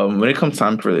 When it comes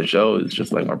time for the show, it's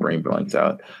just like my brain blanks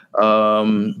out.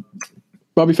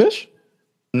 Bobby Fish?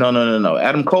 No.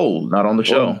 Adam Cole, not on the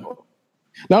show.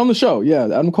 Not on the show, yeah.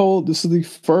 Adam Cole, this is the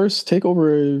first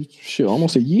takeover,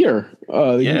 almost a year.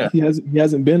 He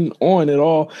hasn't been on at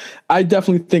all. I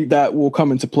definitely think that will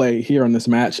come into play here on this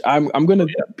match. I'm gonna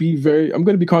be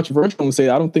controversial and say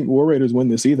I don't think War Raiders win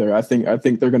this either. I think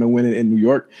they're gonna win it in New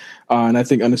York, and I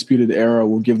think Undisputed Era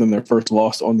will give them their first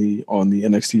loss on the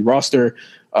NXT roster,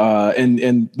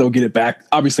 and they'll get it back,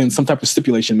 obviously in some type of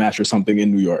stipulation match or something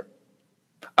in New York.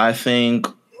 I think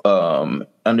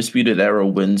Undisputed Era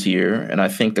wins here, and I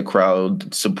think the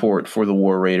crowd support for the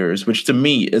War Raiders, which to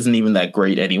me isn't even that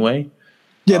great anyway.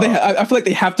 Yeah, I feel like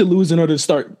they have to lose in order to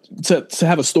start to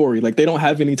have a story. Like, they don't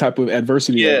have any type of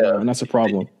adversity right now, and that's a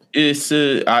problem.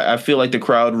 I feel like the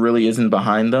crowd really isn't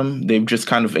behind them. They've just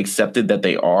kind of accepted that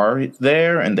they are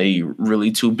there, and they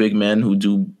really two big men who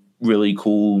do really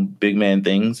cool big man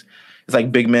things. It's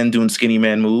like big men doing skinny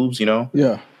man moves,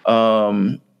 Yeah.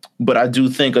 But I do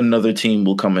think another team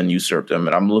will come and usurp them,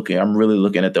 and I'm really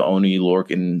looking at the Oney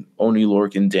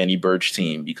Lorcan, Danny Burch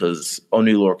team, because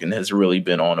Oney Lorcan has really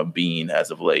been on a bean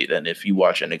as of late. And if you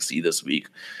watch NXT this week,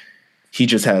 he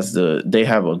just has they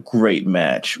have a great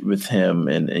match with him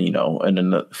and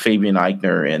then Fabian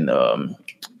Eichner and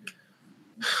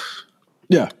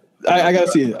yeah. I gotta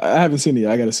see it. I haven't seen it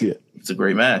yet. I gotta see it. It's a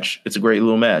great match. It's a great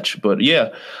little match. But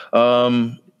yeah,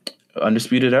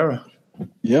 Undisputed Era.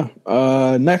 Yeah.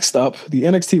 Next up, the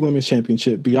NXT Women's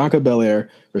Championship: Bianca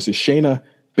Belair versus Shayna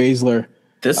Baszler.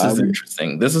 This is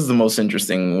interesting. This is the most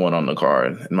interesting one on the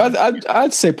card.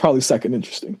 I'd say probably second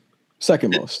interesting.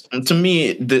 Second most. To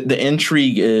me, the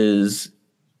intrigue is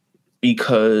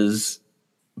because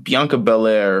Bianca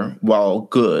Belair, while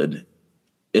good,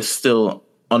 is still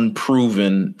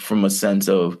unproven from a sense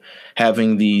of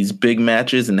having these big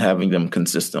matches and having them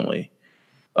consistently.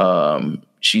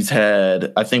 She's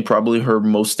had, I think, probably her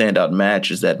most standout match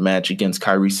is that match against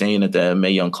Kairi Sane at the Mae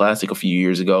Young Classic a few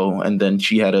years ago, and then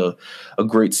she had a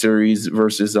great series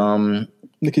versus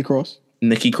Nikki Cross.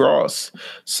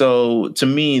 So to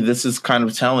me, this is kind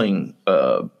of telling.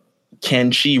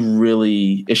 Is she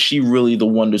really the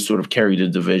one to sort of carry the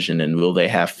division, and will they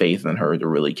have faith in her to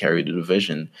really carry the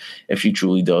division if she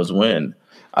truly does win?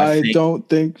 I don't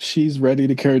think she's ready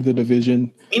to carry the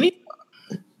division.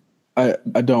 I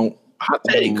don't. Hot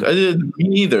take. Me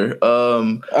neither.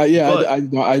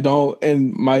 I don't.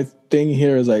 And my thing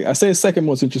here is like I say, second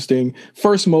most interesting,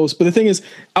 first most. But the thing is,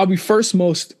 I'll be first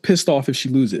most pissed off if she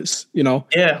loses. You know.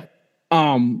 Yeah.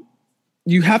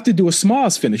 You have to do a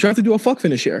smalls finish. You have to do a fuck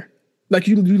finish here. Like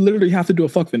you literally have to do a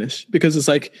fuck finish because it's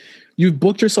like you've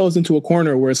booked yourselves into a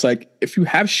corner where it's like if you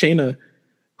have Shayna,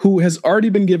 who has already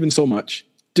been given so much,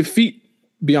 defeat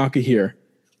Bianca here.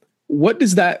 What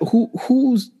does that?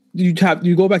 Who's you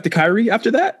go back to Kairi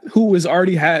after that, who's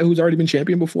already been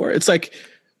champion before. It's like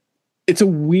it's a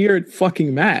weird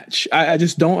fucking match. I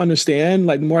just don't understand.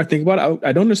 Like the more I think about it,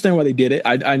 I don't understand why they did it.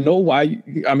 I know why.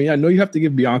 I mean, I know you have to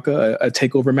give Bianca a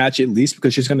takeover match at least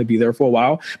because she's going to be there for a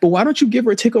while. But why don't you give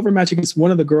her a takeover match against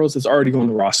one of the girls that's already on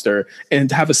the roster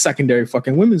and have a secondary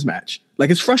fucking women's match? Like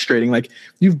it's frustrating. Like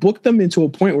you've booked them into a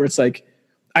point where it's like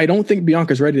I don't think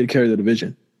Bianca's ready to carry the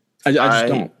division. I just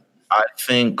don't. I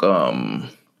think.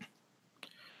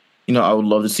 I would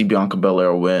love to see Bianca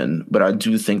Belair win, but I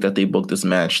do think that they booked this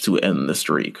match to end the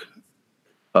streak.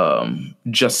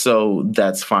 Just so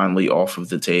that's finally off of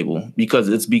the table because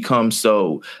it's become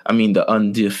so, the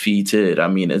undefeated.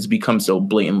 It's become so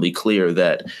blatantly clear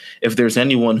that if there's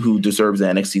anyone who deserves the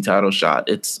NXT title shot,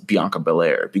 it's Bianca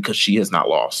Belair because she has not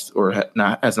lost or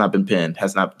has not been pinned,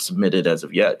 has not submitted as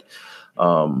of yet.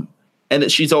 And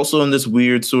she's also in this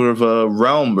weird sort of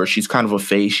realm where she's kind of a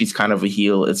face, she's kind of a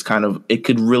heel. It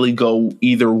could really go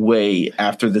either way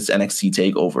after this NXT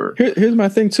takeover. Here's my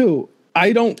thing too.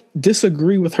 I don't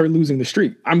disagree with her losing the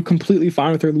streak. I'm completely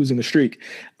fine with her losing the streak.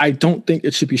 I don't think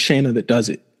it should be Shayna that does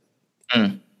it.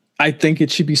 I think it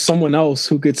should be someone else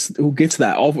who gets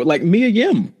that over. Like Mia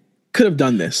Yim could have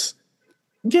done this.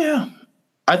 Yeah.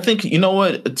 I think, you know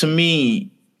what? To me,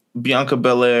 Bianca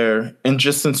Belair, and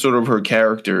just in sort of her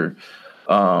character,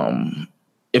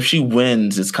 if she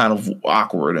wins, it's kind of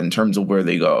awkward in terms of where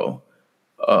they go.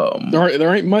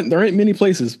 There ain't many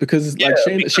places because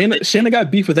Shayna got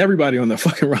beef with everybody on the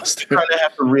fucking roster. Kind of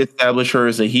have to reestablish her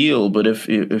as a heel, but if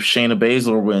Shayna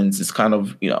Baszler wins, it's kind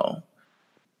of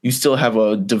you still have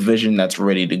a division that's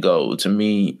ready to go. To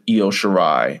me, Io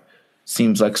Shirai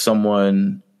seems like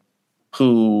someone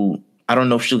who I don't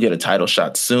know if she'll get a title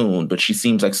shot soon, but she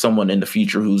seems like someone in the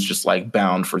future who's just like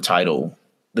bound for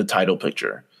the title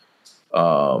picture.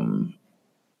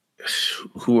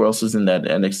 Who else is in that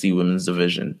NXT women's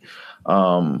division?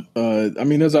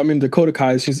 Dakota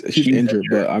Kai, she's injured,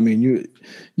 but you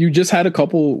just had a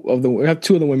couple of we have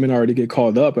two of the women already get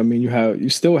called up. You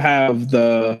still have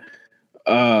the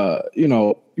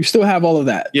you still have all of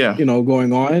that,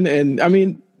 going on.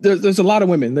 And there's a lot of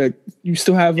women that you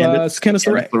still have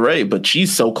Candice LeRae, but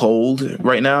she's so cold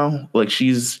right now. Like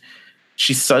she's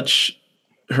such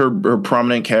her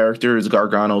prominent character is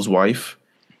Gargano's wife.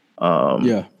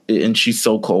 And she's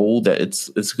so cold that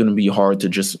it's going to be hard to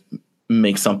just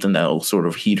make something that'll sort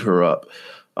of heat her up.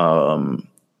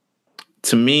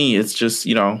 To me, it's just,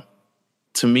 to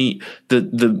me,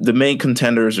 the main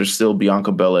contenders are still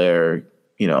Bianca Belair,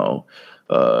 Io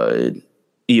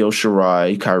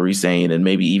Shirai, Kairi Sane, and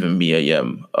maybe even Mia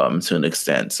Yim to an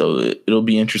extent. So it'll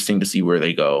be interesting to see where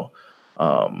they go.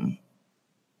 I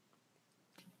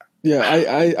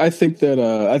think that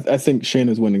I think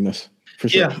Shayna's winning this for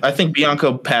sure. Yeah, I think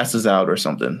Bianca passes out or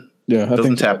something. Yeah,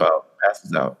 doesn't tap out,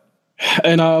 passes out.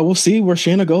 And we'll see where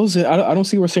Shayna goes. I don't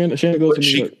see where Shayna goes.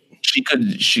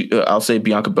 I'll say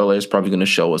Bianca Belair is probably going to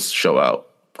show out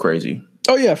crazy.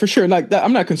 Oh yeah, for sure. Like that,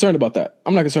 I'm not concerned about that.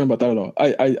 I'm not concerned about that at all.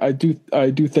 I do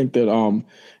think that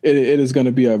it is going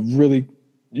to be a really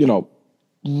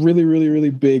really, really, really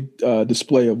big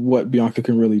display of what Bianca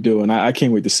can really do, and I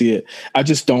can't wait to see it. I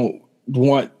just don't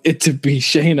want it to be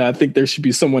Shayna. I think there should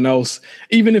be someone else,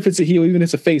 even if it's a heel, even if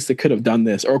it's a face, that could have done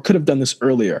this or could have done this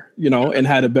earlier, and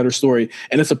had a better story.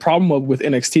 And it's a problem with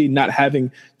NXT not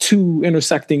having two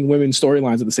intersecting women's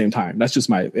storylines at the same time. That's just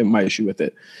my issue with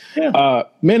it. Yeah.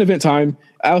 Main event time: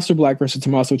 Aleister Black versus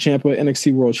Tommaso Ciampa,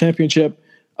 NXT World Championship.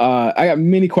 I got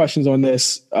many questions on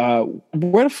this.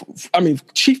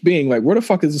 Chief being like, where the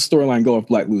fuck is the storyline go if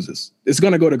Black loses? It's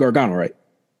going to go to Gargano, right?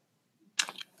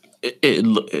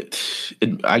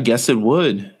 I guess it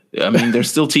would. I mean, they're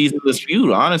still teasing this feud.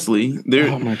 Honestly,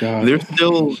 oh my god, they're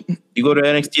still. You go to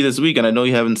NXT this week, and I know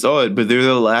you haven't saw it, but they're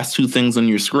the last two things on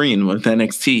your screen with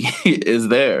NXT is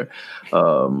there.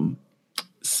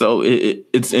 So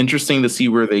it's interesting to see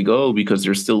where they go because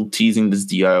they're still teasing this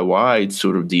DIY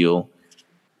sort of deal.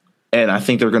 And I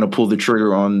think they're going to pull the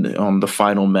trigger on the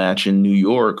final match in New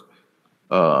York.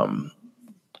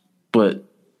 But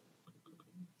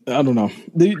I don't know.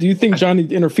 Do you think Johnny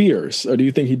interferes, or do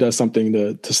you think he does something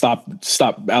to stop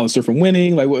Aleister from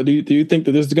winning? Like, what do you think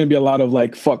that there's going to be a lot of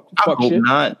like fuck I hope shit?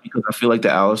 Not, because I feel like the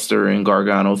Aleister and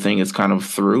Gargano thing is kind of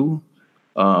through.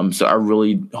 So I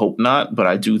really hope not, but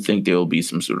I do think there will be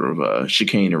some sort of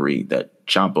chicanery that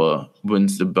Ciampa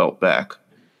wins the belt back.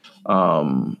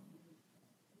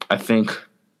 I think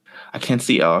I can't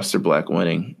see Aleister Black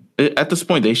winning. At this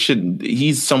point,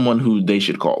 he's someone who they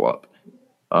should call up.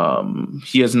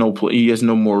 He has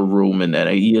no more room in that.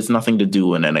 He has nothing to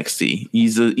do in NXT.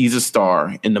 He's a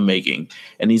star in the making,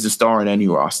 and he's a star in any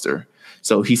roster.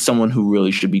 So he's someone who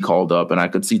really should be called up. And I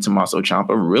could see Tommaso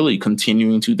Ciampa really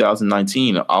continuing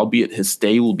 2019, albeit his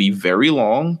stay will be very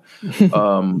long.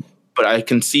 But I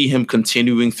can see him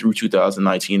continuing through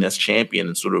 2019 as champion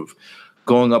and sort of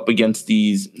going up against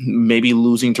these, maybe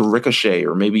losing to Ricochet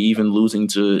or maybe even losing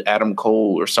to Adam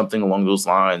Cole or something along those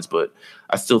lines. But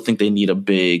I still think they need a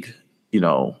big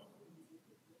deal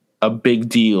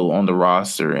on the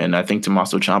roster. And I think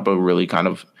Tommaso Ciampa really kind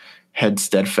of head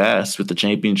steadfast with the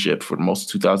championship for most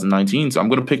of 2019. So I'm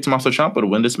going to pick Tommaso Ciampa to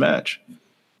win this match.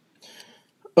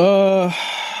 I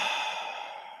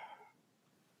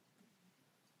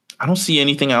don't see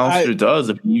anything Aleister does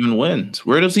if he even wins.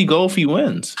 Where does he go if he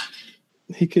wins?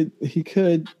 He could.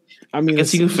 I mean, I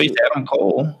guess he could face Adam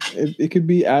Cole. It could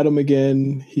be Adam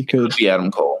again. He could be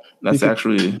Adam Cole.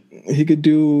 He could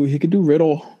do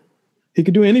Riddle. He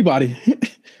could do anybody.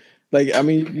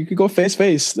 You could go face.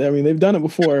 I mean, they've done it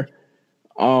before.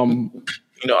 I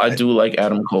do like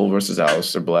Adam Cole versus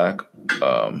Aleister Black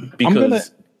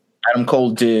because Adam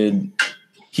Cole did.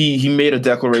 He made a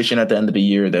declaration at the end of the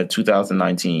year that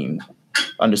 2019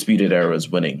 Undisputed Era is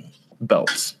winning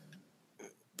belts.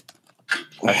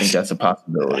 I think that's a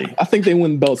possibility. I think they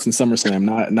win belts in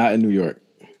SummerSlam, not in New York.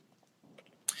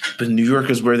 But New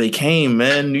York is where they came,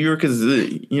 man. New York is,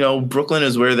 Brooklyn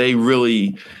is where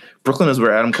Brooklyn is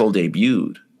where Adam Cole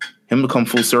debuted. Him to come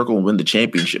full circle and win the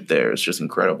championship there is just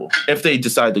incredible. If they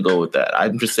decide to go with that,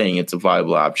 I'm just saying it's a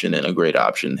viable option and a great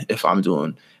option if I'm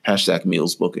doing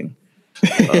 #Meals booking.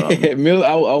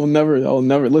 I'll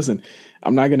never listen.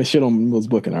 I'm not going to shit on Mills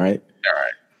booking. All right.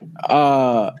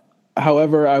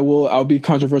 However, I'll be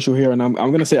controversial here, and I'm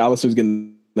going to say Aleister's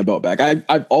getting the belt back.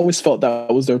 I've always felt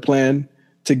that was their plan,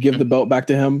 to give the belt back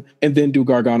to him and then do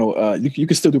Gargano. You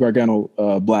can still do Gargano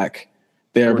Black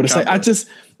there, but it's like I just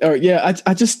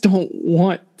don't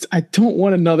want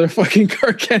another fucking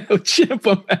Gargano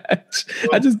Ciampa match.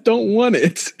 I just don't want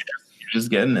it. You're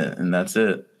just getting it, and that's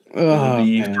it. Oh,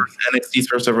 NXT's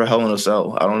first ever Hell in a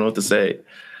Cell. I don't know what to say.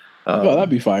 That'd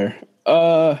be fire.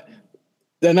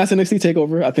 Then that's NXT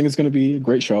TakeOver. I think it's going to be a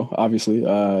great show. Obviously,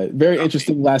 very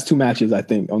interesting last two matches. I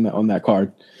think on that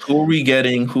card. Who are we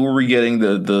getting?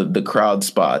 The crowd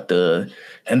spot?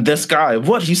 And this guy,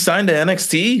 what? He signed to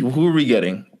NXT. Who are we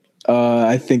getting?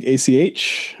 I think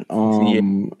ACH.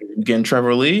 Getting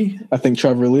Trevor Lee. I think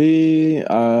Trevor Lee.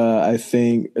 I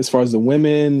think as far as the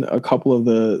women, a couple of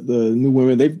the new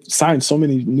women. They've signed so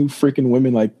many new freaking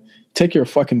women. Like, take your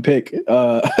fucking pick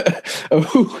of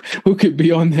who could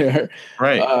be on there.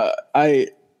 Right.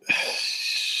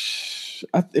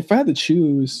 If I had to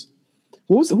choose,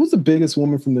 who's the biggest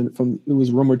woman from who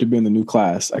was rumored to be in the new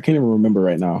class? I can't even remember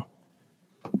right now.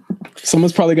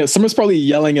 Someone's probably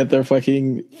yelling at their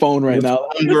fucking phone right now.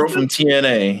 One girl from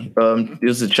TNA.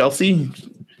 Is it Chelsea?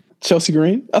 Chelsea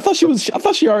Green? I thought she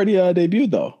already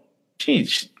debuted though. She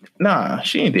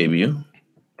ain't debut.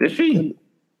 Did she?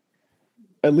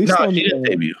 At least she didn't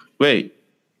debut. Wait.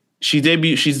 She's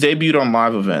debuted on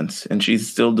live events, and she's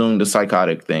still doing the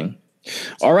psychotic thing.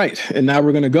 All right, and now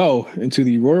we're gonna go into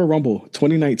the Royal Rumble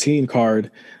 2019 card.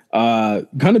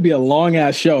 Gonna be a long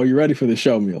ass show. You ready for the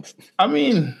show, Meals? I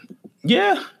mean,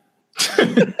 yeah.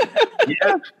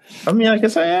 Yeah. I mean, I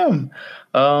guess I am.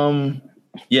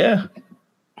 Yeah.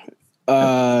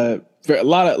 A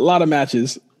lot of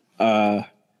matches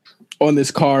on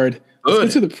this card.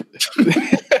 Let's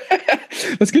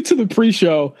get to the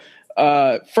pre-show.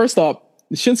 First off,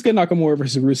 Shinsuke Nakamura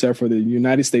versus Rusev for the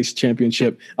United States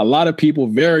Championship. A lot of people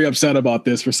very upset about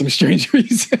this for some strange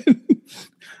reason.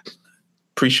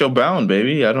 Pre-show bound,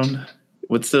 baby.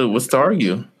 What's to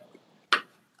argue?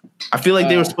 I feel like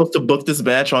they were supposed to book this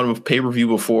match on pay-per-view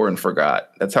before and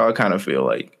forgot. That's how I kind of feel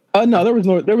like. No, there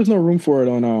was no room for it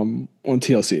on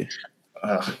TLC.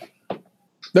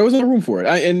 There was no room for it,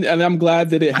 and I'm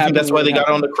glad that it happened. That's why they got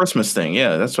on the Christmas thing.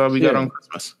 Yeah, that's why we got on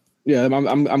Christmas. Yeah,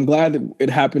 I'm glad that it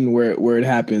happened where it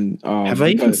happened. Have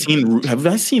I seen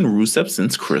Rusev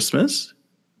since Christmas?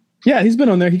 Yeah, he's been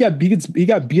on there. He got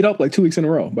beat up like 2 weeks in a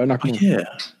row by Nakamura.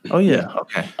 Oh yeah.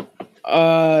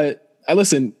 Okay.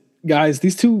 Listen, guys,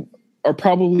 these two are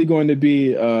probably going to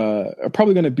be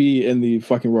in the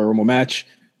fucking Royal Rumble match.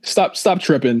 Stop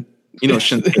tripping. You know,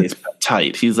 Shinsuke is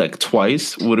tight. He's like,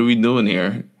 twice. What are we doing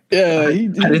here? Yeah, I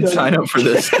didn't sign up for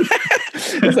this.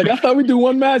 He's like, I thought we'd do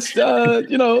one match. Spot.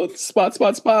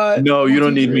 No, you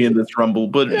don't need me in this Rumble.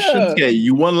 But Shinsuke,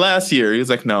 you won last year. He's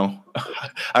like, no,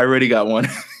 I already got one.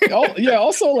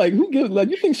 Also, like,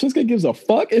 you think Shinsuke gives a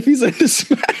fuck if he's in this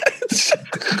match?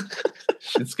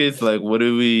 Shinsuke's like, what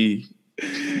do we?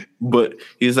 But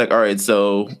he's like, all right,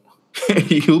 so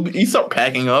he start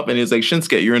packing up, and he's like,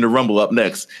 Shinsuke, you're in the Rumble up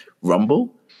next.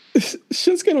 Rumble?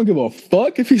 Shinsuke don't give a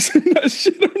fuck if he's in that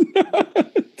shit or not.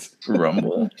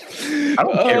 Rumble? I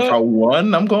don't care if I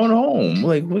won. I'm going home.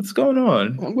 Like, what's going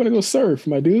on? I'm gonna go surf,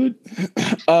 my dude.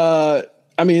 I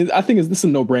mean, I think this is a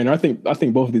no-brainer. I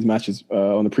think both of these matches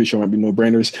on the pre-show might be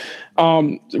no-brainers.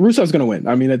 Rusev's gonna win.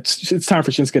 I mean, it's time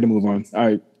for Shinsuke to move on.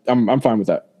 I'm fine with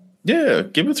that. Yeah,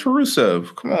 give it to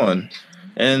Rusev. Come on.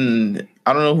 And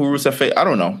I don't know who Rusev. I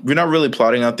don't know. We're not really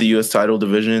plotting out the U.S. title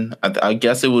division. I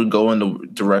guess it would go in the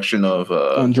direction of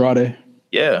Andrade.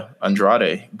 Yeah,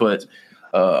 Andrade. But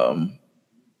yeah,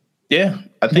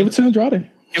 I think give it to Andrade.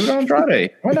 Give it to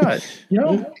Andrade. Why not? You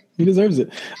know, he deserves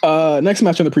it. Next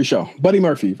match on the pre-show: Buddy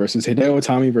Murphy versus Hideo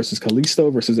Itami versus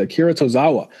Kalisto versus Akira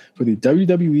Tozawa for the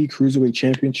WWE Cruiserweight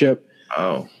Championship.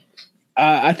 Oh.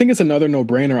 I think it's another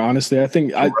no-brainer, honestly. I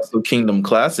think Wrestle Kingdom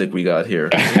Classic we got here.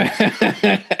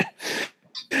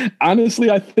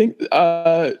 Honestly, I think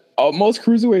most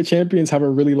cruiserweight champions have a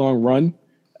really long run,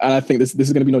 and I think this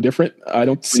is going to be no different. I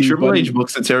don't see Triple H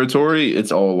books the territory.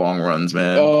 It's all long runs,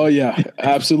 man. Oh yeah,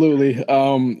 absolutely.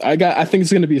 I think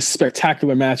it's going to be a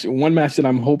spectacular match. One match that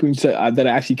I'm hoping to that I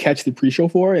actually catch the pre-show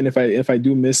for, and if I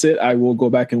do miss it, I will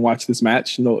go back and watch this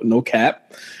match. No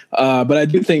cap. But I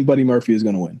do think Buddy Murphy is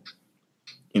going to win.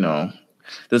 You know,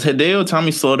 does Hideo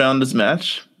Itami slow down this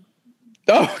match?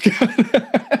 Oh, God.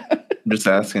 I'm just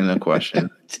asking a question.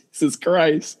 Jesus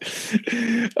Christ.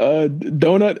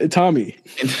 Donut Itami.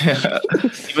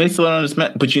 He may slow down this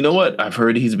match, but you know what? I've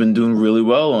heard he's been doing really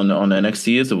well on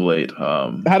NXT as of late.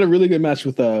 Had a really good match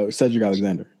with Cedric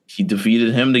Alexander. He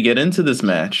defeated him to get into this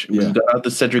match. Yeah. We've got out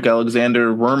the Cedric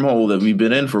Alexander wormhole that we've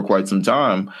been in for quite some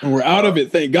time. And we're out of it,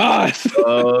 thank God.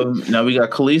 Now we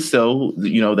got Kalisto,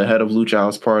 the head of Lucha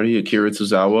House Party, Akira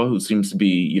Tozawa, who seems to be,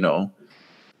 you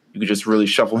could just really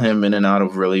shuffle him in and out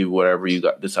of really whatever you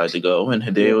decide to go. And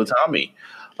Hideo Itami.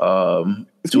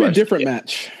 It's going to be a different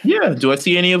match. Yeah. Do I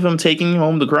see any of them taking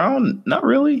home the crown? Not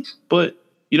really. But,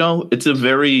 it's a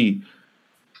very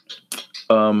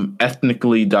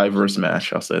ethnically diverse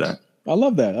match. I'll say that. I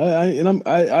love that.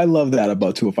 I love that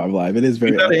about 205 Live. It is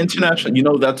very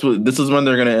international. This is when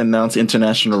they're going to announce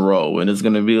International Row, and it's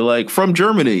going to be like from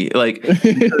Germany. Like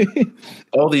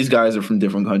all these guys are from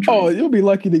different countries. Oh, you'll be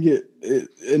lucky to get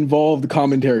involved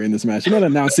commentary in this match. You're not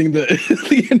announcing they're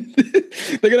going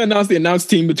to announce the announce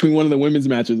team between one of the women's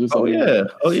matches or something.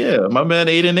 Oh yeah. My man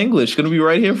Aiden English going to be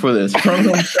right here for this.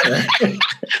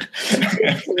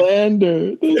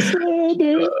 Slander.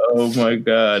 Oh my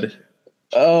God.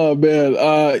 Oh man.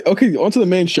 Okay, on to the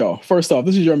main show. First off,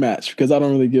 this is your match because I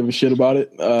don't really give a shit about it.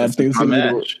 I think it's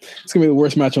gonna be the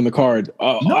worst match on the card.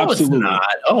 No, absolutely. It's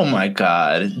not. Oh my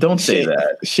God. Don't say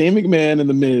that. Shane McMahon and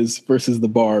The Miz versus The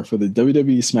Bar for the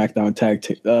WWE SmackDown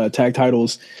tag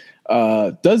titles.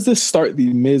 Does this start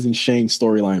the Miz and Shane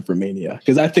storyline for Mania?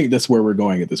 Because I think that's where we're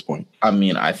going at this point. I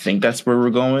mean, I think that's where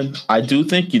we're going. I do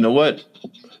think, you know what?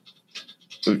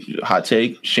 Hot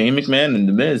take, Shane McMahon and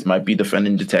The Miz might be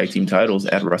defending the tag team titles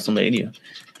at WrestleMania.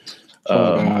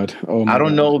 Oh God! Oh my I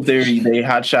don't God. know if they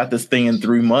hot shot this thing in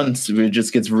 3 months. If it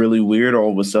just gets really weird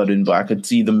all of a sudden. But I could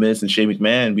see the Miz and Shane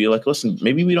McMahon be like, listen,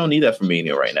 maybe we don't need that for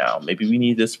Mania right now. Maybe we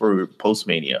need this for post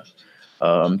Mania,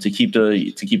 to keep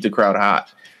the crowd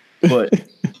hot. But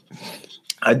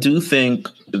I do think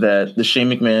that the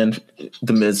Shane McMahon,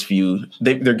 the Miz feud,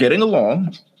 they're getting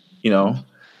along. You know,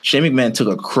 Shane McMahon took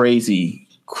a crazy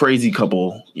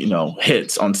couple,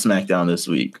 hits on SmackDown this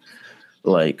week.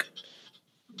 Like,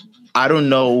 I don't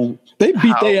know. They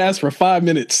beat their ass for 5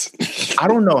 minutes. I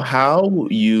don't know how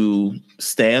you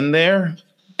stand there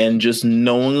and just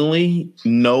knowingly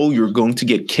know you're going to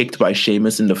get kicked by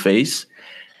Sheamus in the face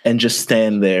and just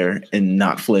stand there and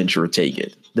not flinch or take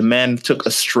it. The man took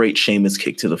a straight Sheamus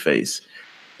kick to the face.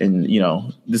 And,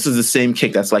 this is the same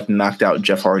kick that's like knocked out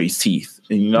Jeff Hardy's teeth.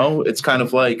 And, it's kind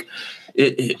of like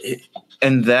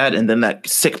and then that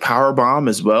sick power bomb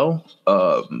as well.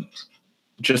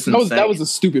 Just insane. That was a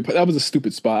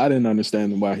stupid spot. I didn't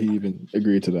understand why he even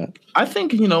agreed to that. I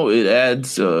think it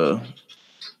adds.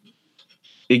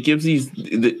 It gives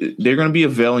they're going to be a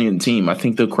valiant team. I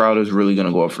think the crowd is really going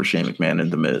to go up for Shane McMahon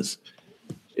and The Miz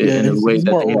in a way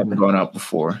that they haven't gone out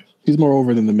before. He's more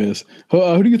over than The Miz.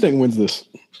 Who do you think wins this?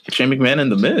 Shane McMahon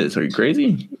and The Miz. Are you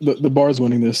crazy? The Bar's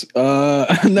winning this.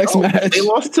 Next match. They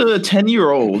lost to a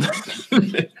 10-year-old.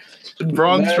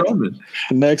 Braun Strowman.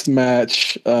 Next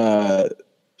match.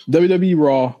 WWE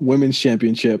Raw Women's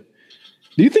Championship.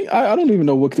 Do you think I don't even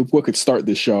know what could start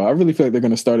this show? I really feel like they're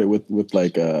going to start it with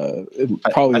like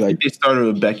probably I think they started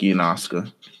with Becky and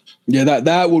Asuka. Yeah,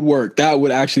 that would work. That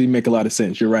would actually make a lot of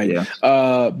sense. You're right. Yeah.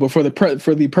 But for the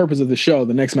purpose of the show,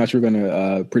 the next match we're going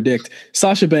to predict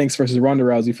Sasha Banks versus Ronda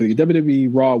Rousey for the WWE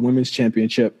Raw Women's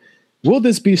Championship. Will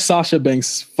this be Sasha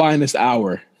Banks' finest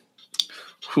hour?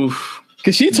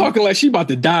 Because she talking like she about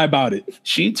to die about it.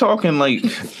 She talking like,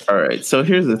 all right. So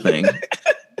here's the thing.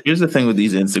 Here's the thing with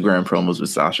these Instagram promos with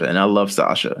Sasha, and I love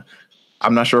Sasha.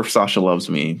 I'm not sure if Sasha loves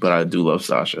me, but I do love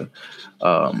Sasha.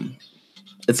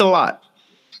 It's a lot.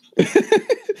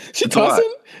 She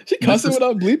cussing? She cussing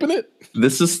without bleeping it?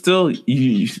 This is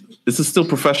still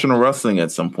professional wrestling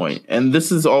at some point. And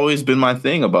this has always been my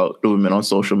thing about the women on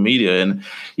social media. And,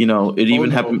 it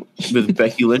even happened with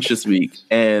Becky Lynch this week.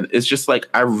 And it's just like,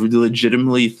 I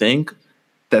legitimately think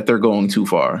that they're going too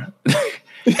far.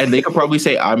 And they could probably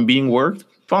say, I'm being worked.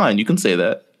 Fine, you can say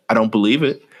that. I don't believe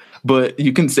it, but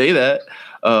you can say that.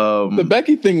 The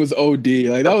Becky thing was OD.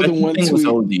 Like that was the one tweet. Was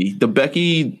OD. The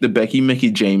Becky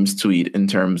Mickie James tweet in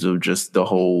terms of just the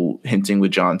whole hinting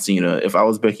with John Cena. If I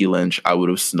was Becky Lynch, I would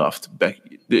have snuffed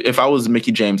Becky. If I was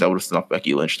Mickie James, I would have snuffed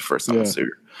Becky Lynch the first time I saw her.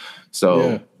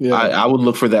 So I would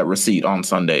look for that receipt on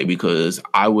Sunday because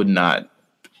I would not.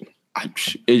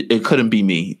 It couldn't be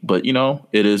me, but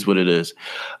it is what it is.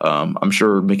 I'm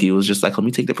sure Mickey was just like, let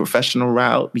me take the professional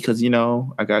route because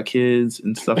I got kids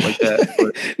and stuff like that.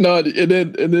 But,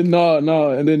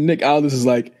 and then Nick Aldis is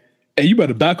like, hey, you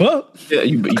better back up. Yeah,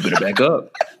 you better back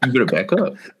up. You better back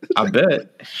up. I bet.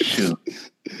 Shoot.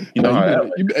 You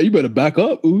better back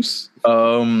up, Oos.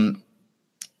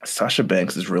 Sasha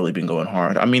Banks has really been going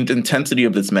hard. I mean, the intensity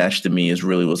of this match to me is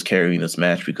really what's carrying this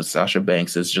match because Sasha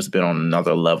Banks has just been on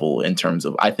another level in terms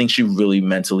of, I think she really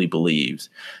mentally believes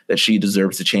that she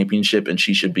deserves the championship and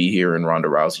she should be here and Ronda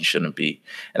Rousey shouldn't be.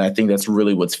 And I think that's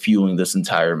really what's fueling this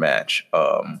entire match.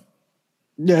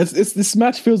 It's this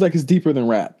match feels like it's deeper than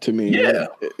rap to me. Yeah.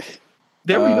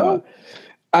 There we go.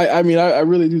 I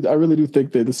really do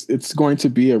think that it's going to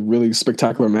be a really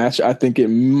spectacular match. I think it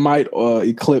might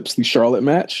eclipse the Charlotte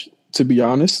match, to be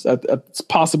honest. It's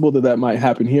possible that might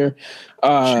happen here.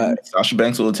 Sasha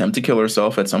Banks will attempt to kill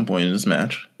herself at some point in this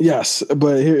match. Yes,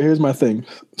 but here's my thing.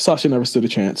 Sasha never stood a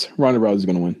chance. Ronda Rousey's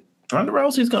going to win. Ronda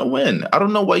Rousey's going to win. I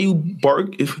don't know why you bark.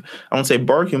 I don't say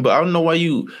barking, but I don't know why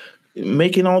you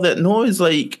making all that noise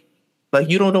like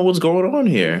you don't know what's going on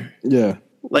here. Yeah.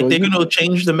 Like they're going to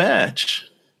change the match.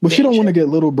 But she don't want to get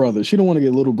little brother. She don't want to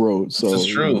get little bro. So this is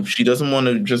true. She doesn't want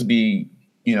to just be,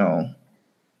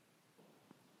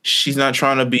 she's not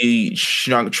trying to be,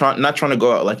 not trying to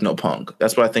go out like no Punk.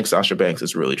 That's what I think Sasha Banks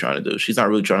is really trying to do. She's not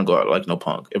really trying to go out like no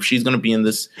Punk. If she's going to be in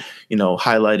this,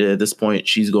 highlighted at this point,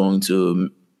 she's going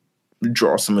to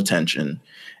draw some attention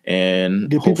and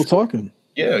get people talking.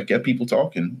 Yeah, get people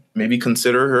talking. Maybe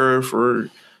consider her for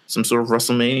some sort of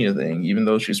WrestleMania thing, even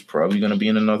though she's probably going to be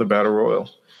in another Battle Royal.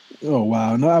 Oh,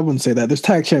 wow. No, I wouldn't say that. There's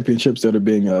tag championships that are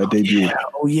being debuted. Yeah.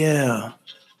 Oh, yeah.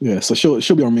 Yeah, so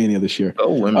she'll be on Mania this year.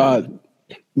 Oh, women.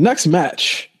 Next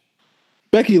match,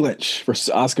 Becky Lynch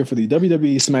versus Asuka for the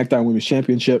WWE SmackDown Women's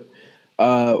Championship.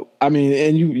 And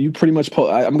you pretty much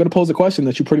I'm going to pose a question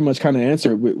that you pretty much kind of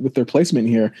answered with their placement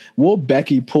here. Will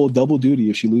Becky pull double duty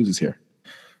if she loses here?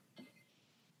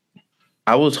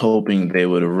 I was hoping they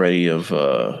would already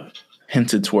have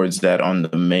hinted towards that on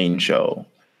the main show,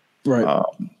 Right.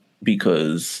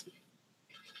 because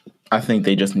I think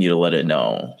they just need to let it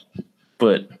know.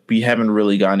 But we haven't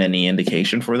really gotten any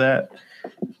indication for that.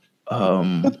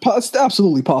 It's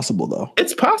absolutely possible, though.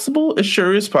 It's possible. It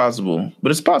sure is possible.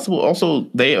 But it's possible also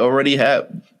they already have.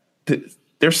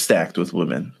 They're stacked with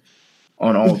women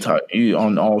on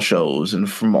all shows and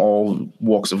from all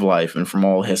walks of life and from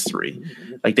all history.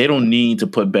 Like, they don't need to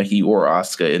put Becky or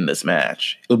Asuka in this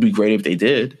match. It would be great if they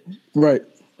did. Right.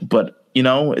 But,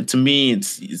 to me,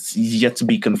 it's yet to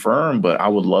be confirmed, but I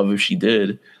would love if she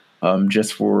did,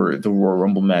 just for the Royal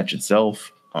Rumble match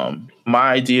itself.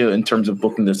 My idea in terms of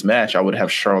booking this match, I would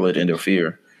have Charlotte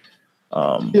interfere.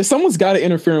 Someone's got to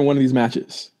interfere in one of these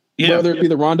matches. Yeah. Whether it be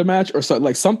the Ronda match or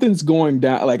something's going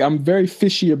down. Like, I'm very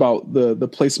fishy about the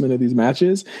placement of these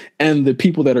matches and the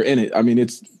people that are in it. I mean,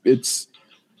 it's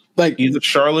like either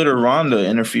Charlotte or Ronda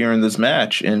interfere in this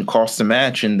match and cost the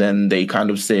match, and then they kind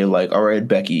of say like, "All right,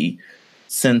 Becky,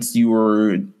 since you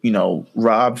were,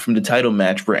 robbed from the title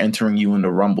match, we're entering you in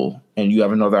the Rumble, and you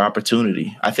have another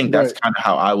opportunity." I think that's kind of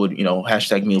how I would,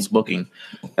 hashtag Meals Booking.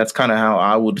 That's kind of how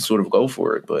I would sort of go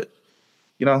for it, but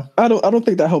I don't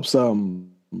think that helps. I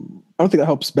don't think that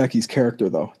helps Becky's character,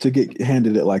 though, to get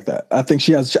handed it like that. I think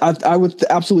she has. I would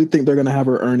absolutely think they're going to have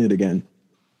her earn it again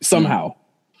somehow.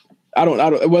 I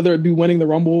don't whether it be winning the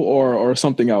Rumble or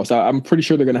something else. I'm pretty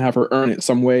sure they're going to have her earn it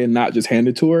some way and not just hand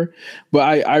it to her.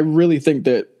 But I really think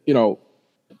that,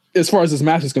 as far as this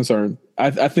match is concerned,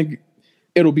 I think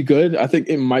it'll be good. I think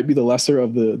it might be the lesser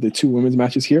of the two women's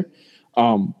matches here.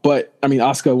 But I mean,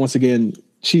 Asuka, once again,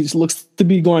 she looks to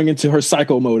be going into her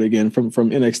psycho mode again from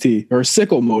NXT, or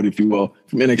sickle mode, if you will,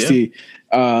 from NXT.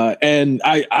 Yeah. And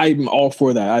I'm all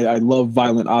for that. I love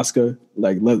violent Asuka.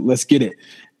 Like, let's get it.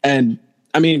 And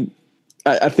I mean,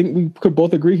 I think we could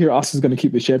both agree here Asuka's going to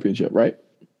keep the championship, right?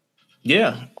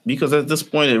 Yeah, because at this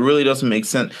point, it really doesn't make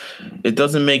sense. It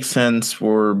doesn't make sense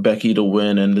for Becky to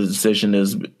win, and the decision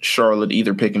is Charlotte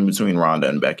either picking between Ronda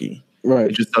and Becky.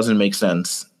 Right. It just doesn't make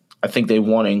sense. I think they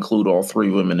want to include all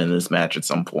three women in this match at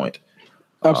some point.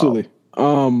 Absolutely.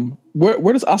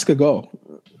 Where does Asuka go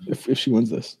if she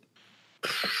wins this?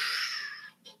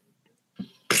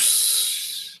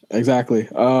 Exactly.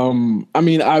 I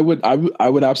mean, I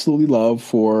would absolutely love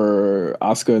for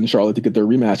Asuka and Charlotte to get their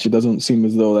rematch. It doesn't seem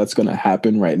as though that's going to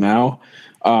happen right now.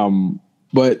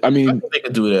 But I mean, I think they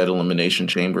could do it at Elimination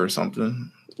Chamber or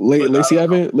something. Lacey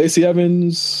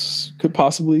Evans could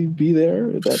possibly be there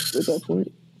at that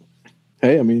point.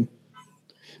 Hey, I mean,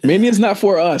 Mania's not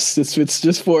for us. It's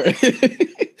just for.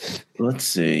 Let's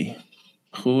see,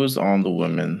 who is on the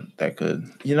women that could.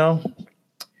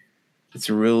 It's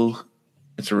a real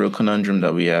conundrum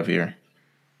that we have here.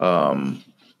 But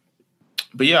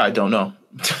yeah, I don't know.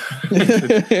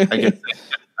 I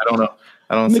don't know.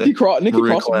 I don't. Nikki Cross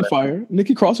would be fire.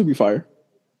 Nikki Cross would be fire.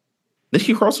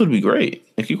 Nikki Cross would be great.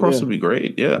 Would be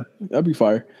great. Yeah, that'd be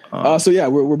fire. So yeah,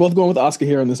 we're both going with Asuka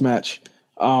here in this match.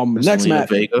 Next match,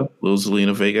 Little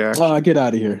Zelina Vega. Get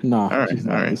out of here. Nah, all right.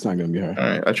 It's not gonna be her. All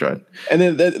right, I tried. And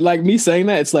then, like me saying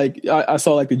that, it's like I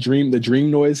saw like the dream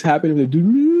noise happen.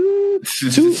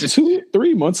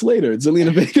 3 months later,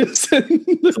 Zelina Vega.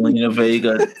 Zelina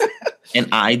Vega, and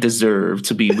I deserve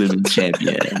to be women's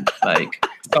champion. Like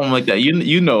something like that.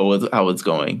 You know how it's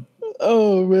going.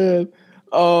 Oh man.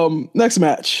 Next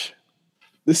match.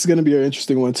 This is going to be an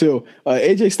interesting one too.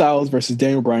 AJ Styles versus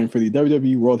Daniel Bryan for the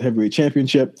WWE World Heavyweight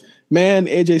Championship. Man,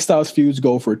 AJ Styles feuds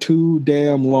go for too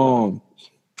damn long.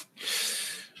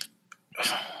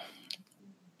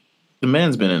 The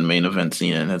man's been in main event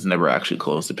scene and has never actually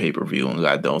closed the pay-per-view in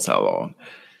God knows how long.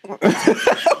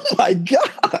 Oh my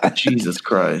God. Jesus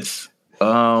Christ.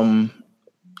 I'm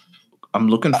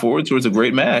looking forward towards a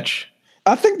great match.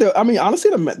 I think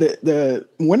honestly, the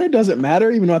winner doesn't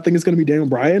matter, even though I think it's going to be Daniel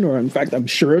Bryan, or in fact, I'm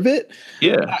sure of it.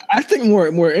 Yeah. I think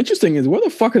more interesting is where the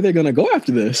fuck are they going to go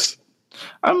after this?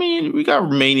 I mean, we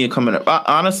got Mania coming up.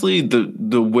 Honestly, with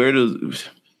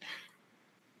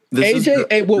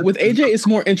AJ, it's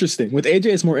more interesting. With AJ,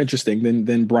 it's more interesting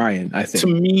than Bryan, I think. To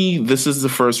me, this is the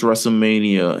first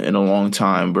WrestleMania in a long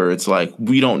time where it's like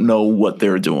we don't know what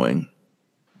they're doing.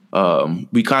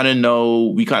 We kind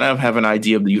of have an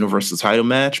idea of the Universal title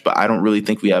match, but I don't really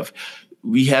think we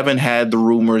haven't had the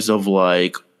rumors of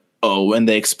like, oh, and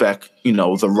they expect,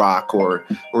 The Rock or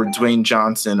Dwayne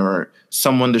Johnson or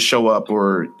someone to show up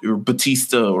or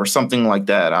Batista or something like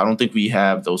that. I don't think we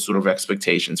have those sort of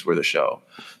expectations for the show.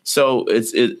 So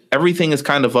everything is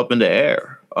kind of up in the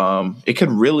air. It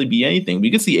could really be anything.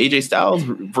 We could see AJ Styles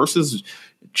versus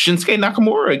Shinsuke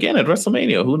Nakamura again at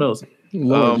WrestleMania. Who knows?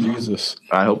 Lord Jesus.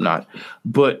 I hope not.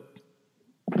 But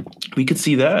We could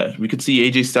see that. We could see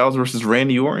AJ Styles versus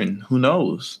Randy Orton. Who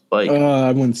knows? Like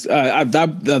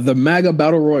the MAGA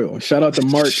Battle Royal. Shout out to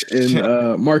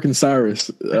Mark and Cyrus.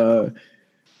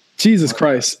 Jesus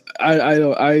Christ.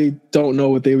 I don't know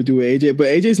what they would do with AJ, but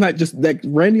AJ's not just that.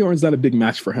 Randy Orton's not a big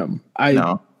match for him.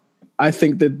 I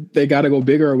think that they got to go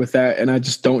bigger with that, and I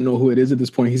just don't know who it is at this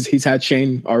point. He's had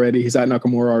Shane already. He's had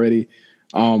Nakamura already.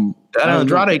 That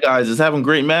Andrade guys is having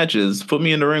great matches. Put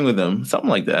me in the ring with them. Something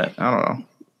like that. I don't know.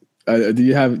 Do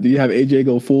you have AJ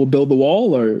go full build the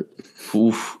wall or?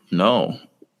 Oof, no.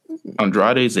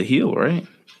 Andrade's a heel, right?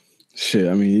 Shit,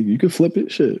 I mean, you could flip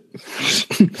it. Shit.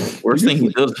 Worst thing he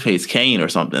does is face Kane or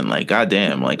something. Like,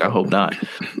 goddamn. Like, I hope not.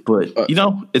 But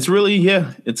it's really,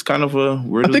 it's kind of a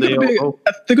where do they all go?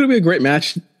 I think it'll be a great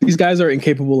match. These guys are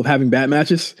incapable of having bad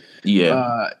matches.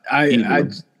 Yeah.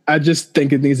 I just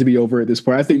think it needs to be over at this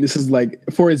point. I think this is like,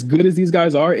 for as good as these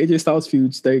guys are, AJ Styles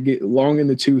feuds, they get long in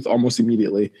the tooth almost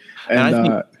immediately.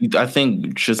 And I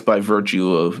think just by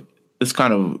virtue of this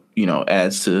kind of,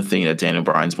 adds to the thing that Daniel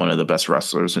Bryan's one of the best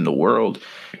wrestlers in the world.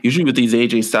 Usually with these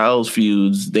AJ Styles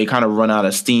feuds, they kind of run out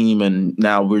of steam, and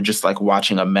now we're just like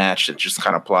watching a match that's just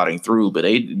kind of plodding through. But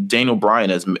Daniel Bryan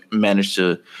has managed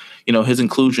to, his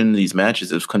inclusion in these matches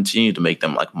has continued to make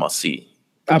them like must see.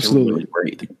 Absolutely. Really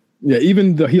great. Yeah,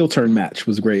 even the heel turn match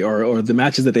was great, or the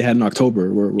matches that they had in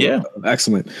October were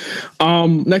excellent.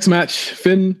 Next match,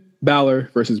 Finn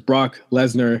Balor versus Brock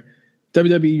Lesnar,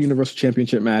 WWE Universal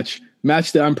Championship match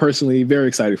that I'm personally very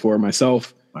excited for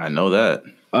myself. I know that.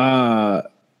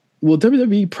 Will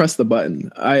WWE press the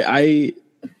button? A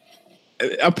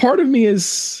part of me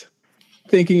is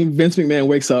thinking Vince McMahon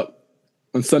wakes up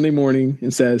on Sunday morning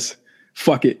and says,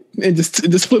 fuck it, and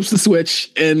just flips the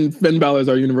switch, and Finn Balor is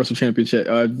our Universal Champion,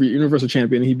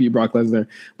 and he beat Brock Lesnar.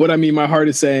 But I mean, my heart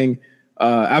is saying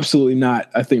absolutely not.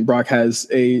 I think Brock has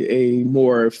a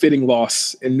more fitting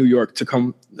loss in New York to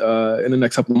come in the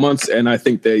next couple of months, and I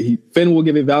think that Finn will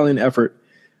give a valiant effort,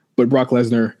 but Brock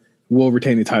Lesnar will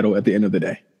retain the title at the end of the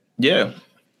day. Yeah.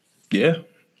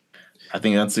 I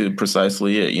think that's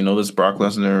precisely it. This Brock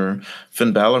Lesnar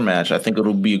Finn Balor match, I think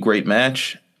it'll be a great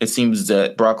match. It seems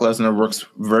that Brock Lesnar works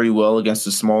very well against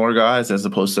the smaller guys as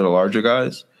opposed to the larger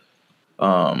guys.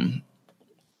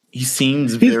 He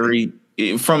seems very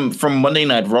from Monday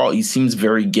Night Raw. He seems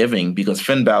very giving because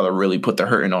Finn Balor really put the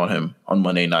hurting on him on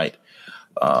Monday night.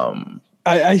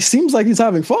 I seems like he's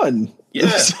having fun. Yeah,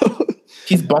 so,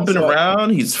 he's bumping around.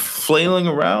 He's flailing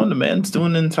around. The man's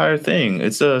doing the entire thing.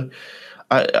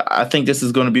 I think this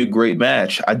is going to be a great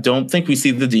match. I don't think we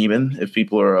see the Demon if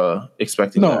people are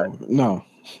expecting that. No.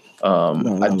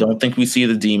 I don't think we see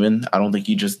the Demon. I don't think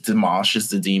he just demolishes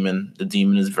the Demon. The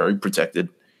Demon is very protected.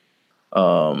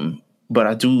 But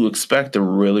I do expect a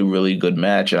really, really good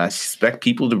match, and I expect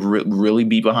people to really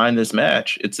be behind this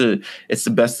match. It's the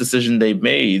best decision they've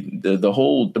made. The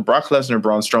Brock Lesnar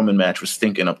Braun Strowman match was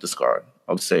stinking up this card.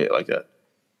 I'll say it like that.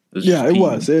 It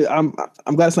was. I'm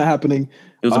glad it's not happening.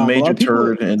 It was a major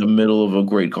turd in the middle of a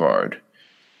great card.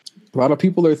 A lot of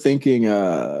people are thinking.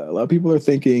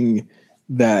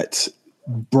 That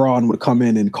Braun would come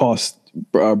in and cost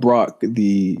Brock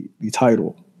the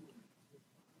title.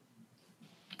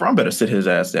 Braun better sit his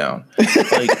ass down.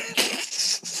 Like,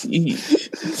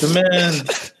 the man,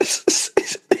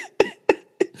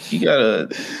 you gotta.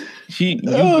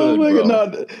 Oh my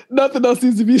God! Nothing else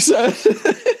needs to be said.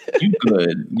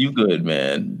 You good,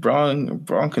 man. Braun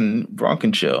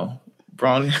can chill.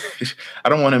 Braun, I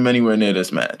don't want him anywhere near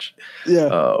this match.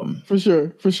 Yeah, for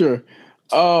sure.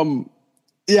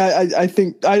 Yeah, I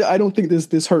think I don't think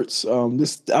this hurts.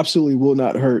 This absolutely will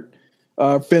not hurt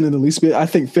Finn in the least bit. I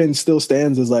think Finn still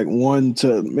stands as like 1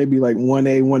 to maybe like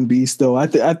 1A, 1B still. I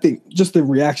think just the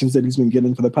reactions that he's been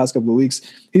getting for the past couple of weeks,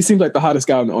 he seems like the hottest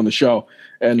guy on the show.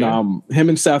 And him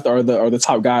and Seth are the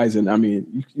top guys. And I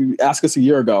mean, you ask us a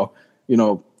year ago,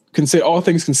 consider all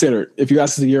things considered. If you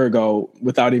asked us a year ago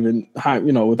without even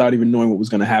knowing what was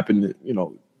going to happen,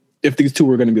 if these two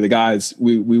were going to be the guys,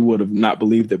 we would have not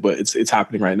believed it, but it's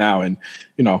happening right now. And,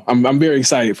 I'm very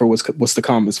excited for what's to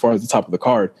come as far as the top of the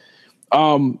card.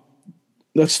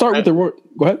 Let's start with go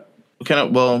ahead.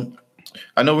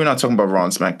 I know we're not talking about Raw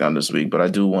and SmackDown this week, but I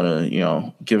do want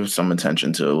to, give some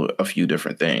attention to a few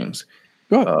different things.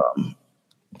 Go ahead.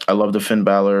 I love the Finn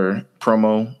Balor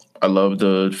promo. I love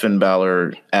the Finn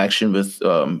Balor action with,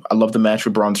 I love the match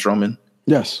with Braun Strowman.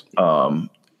 Yes.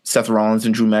 Seth Rollins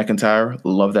and Drew McIntyre.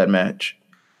 Love that match.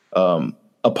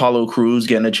 Apollo Crews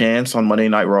getting a chance on Monday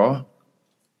Night Raw.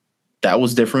 That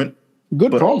was different.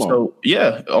 Good promo.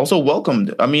 Also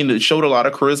welcomed. I mean, it showed a lot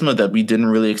of charisma that we didn't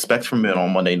really expect from it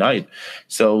on Monday night.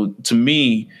 So to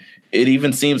me, it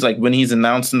even seems like when he's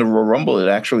announced in the Royal Rumble, it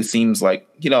actually seems like,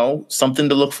 something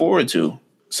to look forward to,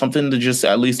 something to just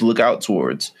at least look out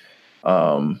towards.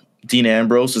 Dean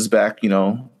Ambrose is back,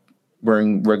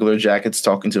 wearing regular jackets,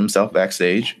 talking to himself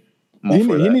backstage. He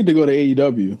need to go to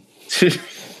AEW.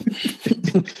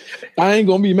 I ain't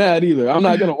gonna be mad either. I'm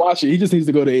not gonna watch it. He just needs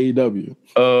to go to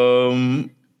AEW.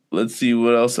 Let's see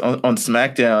what else on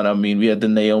SmackDown. I mean, we had the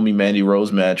Naomi Mandy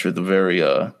Rose match with the very.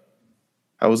 I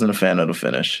wasn't a fan of the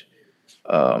finish,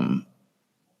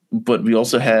 but we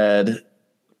also had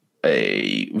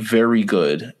a very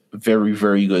good, very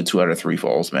very good 2 out of 3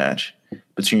 falls match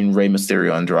between Rey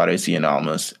Mysterio and Andrade Cien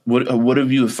Almas. What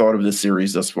have you thought of this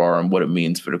series thus far and what it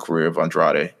means for the career of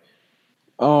Andrade?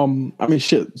 I mean,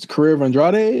 shit, career of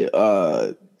Andrade.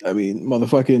 I mean,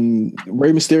 motherfucking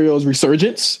Rey Mysterio's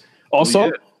resurgence. Also,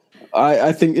 yeah.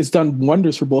 I think it's done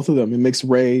wonders for both of them. It makes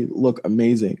Rey look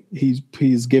amazing. He's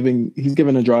giving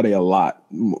Andrade a lot,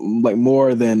 like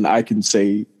more than I can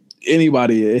say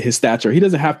anybody his stature. He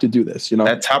doesn't have to do this,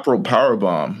 That top rope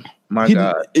powerbomb, my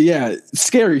God. Yeah,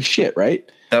 scary shit, right?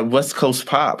 That West Coast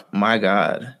pop, my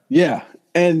God. Yeah,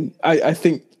 and I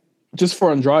think just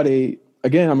for Andrade.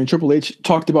 Again, I mean, Triple H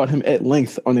talked about him at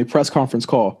length on a press conference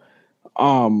call.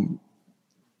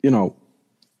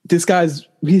 This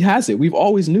he has it. We've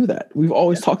always knew that. We've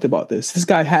always talked about this. This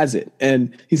guy has it,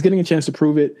 and he's getting a chance to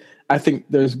prove it. I think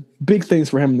there's big things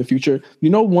for him in the future.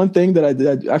 One thing that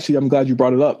I'm glad you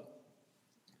brought it up.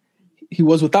 He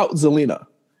was without Zelina,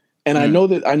 and I know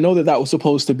that was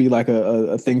supposed to be like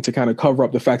a thing to kind of cover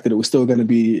up the fact that it was still going to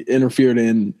be interfered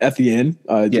in at the end.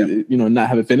 Not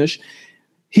have it finish.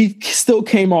 He still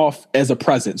came off as a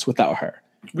presence without her.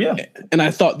 Yeah. And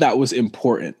I thought that was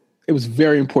important. It was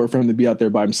very important for him to be out there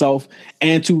by himself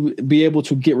and to be able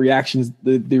to get reactions,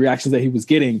 the reactions that he was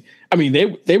getting. I mean,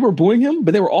 they were booing him,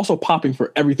 but they were also popping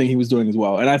for everything he was doing as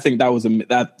well. And I think that was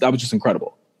just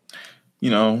incredible.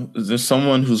 There's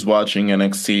someone who's watching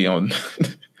NXT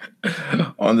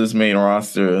on this main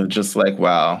roster, just like,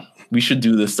 wow, we should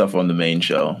do this stuff on the main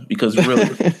show because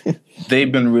really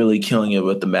they've been really killing it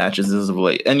with the matches as of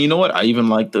late. And you know what? I even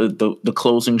like the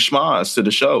closing schmas to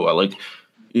the show. I like,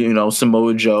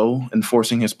 Samoa Joe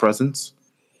enforcing his presence.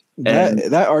 That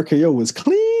RKO was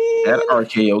clean. That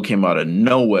RKO came out of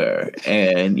nowhere.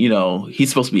 And, he's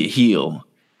supposed to be a heel.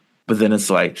 But then it's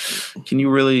like, can you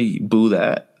really boo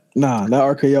that? Nah, that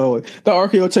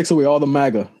RKO takes away all the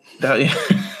MAGA.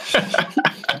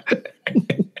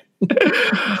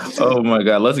 Oh my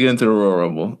God! Let's get into the Royal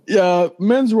Rumble. Yeah,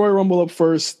 men's Royal Rumble up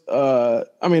first. I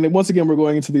mean, once again, we're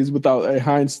going into these without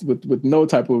with no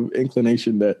type of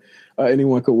inclination that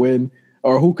anyone could win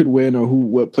or who could win or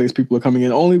what place people are coming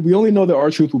in. We only know that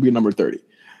R-Truth will be number 30.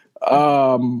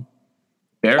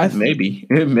 Maybe.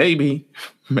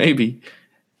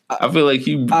 I feel like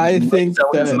I think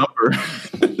that his number.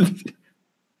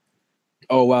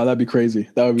 Oh wow, that'd be crazy.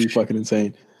 That would be fucking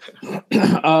insane.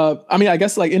 I mean, I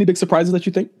guess like any big surprises that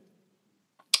you think?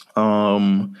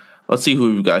 Let's see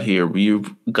who we've got here. We've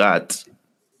got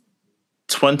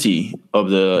 20 of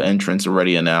the entrants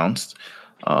already announced.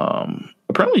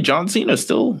 Apparently John Cena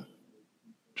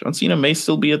may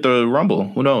still be at the Rumble.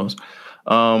 Who knows?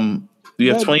 We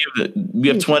have 20 of it. We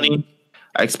have 20.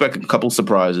 I expect a couple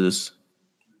surprises.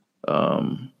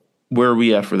 Where are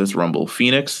we at for this Rumble?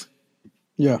 Phoenix?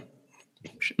 Yeah.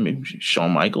 Maybe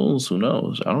Shawn Michaels. Who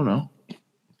knows? I don't know.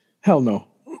 Hell no.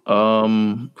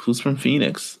 Who's from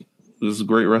Phoenix? There's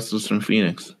great wrestlers from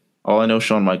Phoenix. All I know is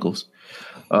Shawn Michaels.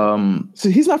 So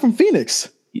he's not from Phoenix.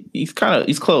 He's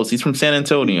close. He's from San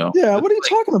Antonio. Yeah, what are you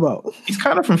talking about? He's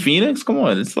kind of from Phoenix. Come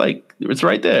on, it's right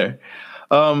there.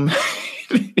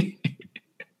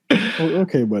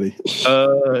 Okay, buddy.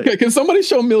 Can somebody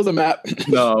show Mills a map?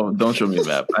 No, don't show me a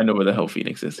map. I know where the hell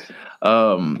Phoenix is.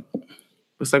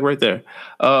 It's like right there.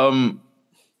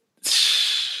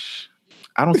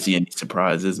 I don't see any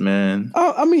surprises, man.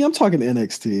 I mean, I'm talking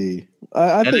NXT.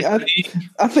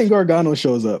 I think Gargano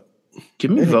shows up.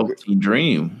 Give me Velveteen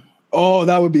Dream. Oh,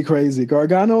 that would be crazy.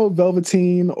 Gargano,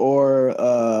 Velveteen, or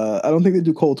I don't think they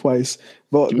do Cole twice.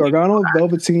 But Gargano,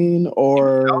 Velveteen,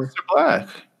 or Aleister Black.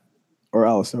 Or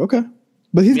Aleister. Okay.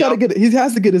 But he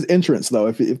has to get his entrance though,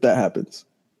 if that happens.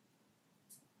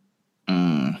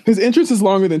 His entrance is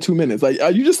longer than 2 minutes. Like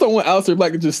you just don't want Aleister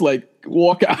Black to just like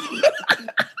walk out.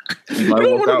 You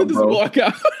don't want him to just walk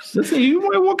out. Listen, you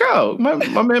might walk out. My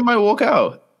man might walk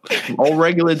out. All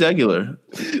regular.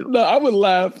 No, I would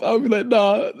laugh. I would be like,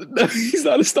 no, he's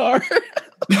not a star.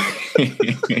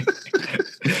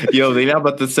 Yo, they're not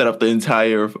about to set up the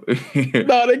entire.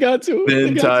 No, they got to.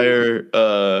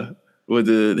 With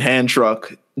the hand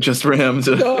truck just for him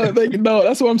to. No,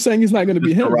 that's what I'm saying. He's not going to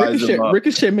be him. rise him up.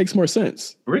 Ricochet makes more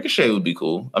sense. Ricochet would be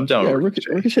cool. I'm down Yeah, with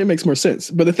Ricochet. Ricochet makes more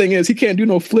sense. But the thing is, he can't do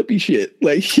no flippy shit.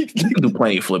 Like He can do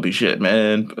plenty of flippy shit,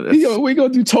 man. we gonna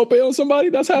do tope on somebody?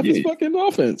 That's half his fucking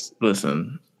offense.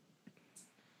 Listen,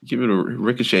 give it a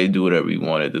Ricochet. Do whatever you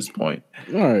want at this point.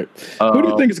 All right. Who do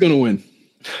you think is going to win?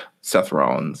 Seth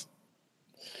Rollins.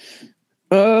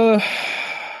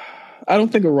 I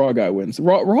don't think a Raw guy wins.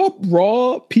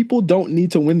 Raw people don't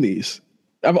need to win these.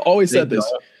 I've always said this.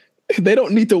 They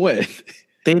don't need to win.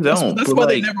 They don't. That's why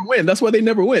they never win. That's why they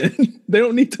never win. They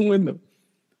don't need to win them.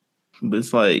 But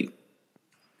it's like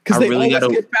because they really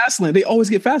always get fast lane. They always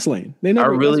get fast lane. They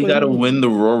never. I really got to win the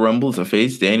Royal Rumble to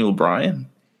face Daniel Bryan.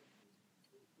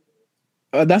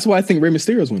 That's why I think Rey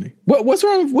Mysterio is winning. What's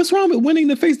wrong? What's wrong with winning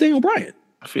to face Daniel Bryan?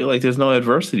 I feel like there's no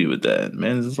adversity with that,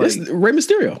 man. It's like Rey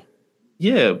Mysterio.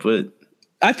 Yeah, but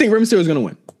I think Rey Mysterio is going to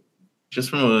win. Just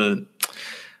from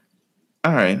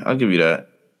all right, I'll give you that.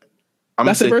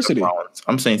 That's adversity.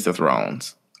 I'm saying Seth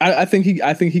Rollins. I think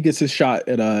he gets his shot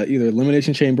at either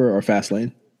Elimination Chamber or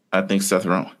Fastlane. I think Seth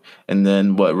Rollins. And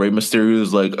then what? Rey Mysterio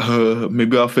is like,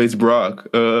 maybe I'll face Brock.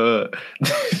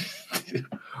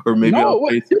 Or maybe I'll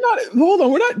face. You're not. Hold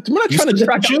on. We're not trying to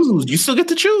track choose. You still get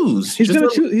to choose. He's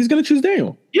gonna choose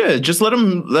Daniel. Yeah, just let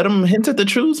him hint at the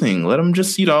choosing. Let him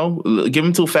just give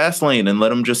him to Fastlane and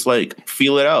let him just like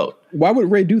feel it out. Why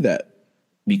would Rey do that?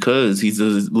 Because he's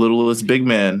the littlest big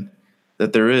man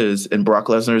that there is, and Brock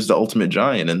Lesnar is the ultimate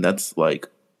giant, and that's like,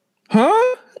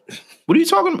 huh? What are you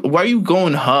talking about? Why are you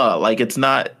going, huh? Like, it's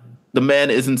not, the man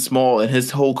isn't small, and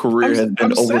his whole career has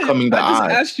been overcoming the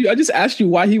odds. I just asked you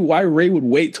why Rey would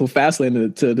wait till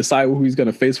Fastlane to decide who he's going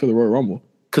to face for the Royal Rumble.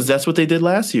 Because that's what they did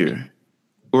last year.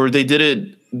 Or they did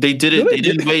it. They didn't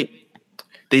wait.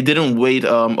 They didn't wait.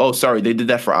 They did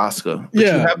that for Asuka. But you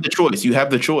have the choice. You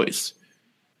have the choice.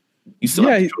 You still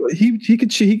have the choice. He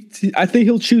could. I think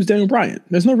he'll choose Daniel Bryan.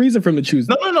 There's no reason for him to choose.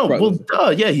 No. Well,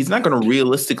 he's not going to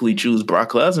realistically choose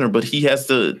Brock Lesnar, but he has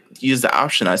the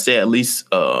option. I say at least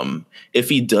if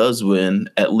he does win,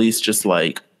 at least just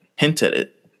like hint at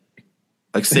it.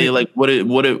 Like say like what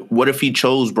if he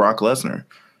chose Brock Lesnar?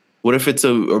 What if it's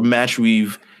a match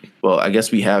I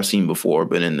guess we have seen before,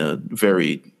 but in a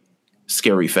very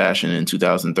scary fashion in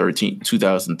 2013,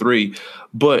 2003.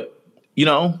 But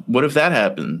what if that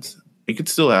happens? It could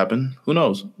still happen. Who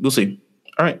knows? We'll see.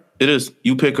 All right. It is.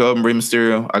 You pick up Rey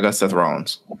Mysterio. I got Seth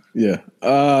Rollins. Yeah.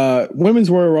 Women's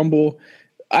Royal Rumble.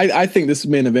 I think this is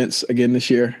main events again this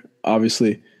year,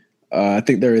 obviously. I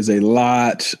think there is a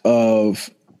lot of,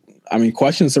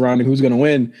 questions surrounding who's going to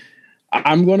win.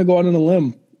 I'm going to go out on a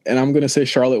limb, and I'm going to say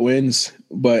Charlotte wins,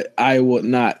 but I will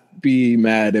not be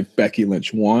mad if Becky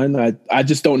Lynch won. I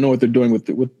just don't know what they're doing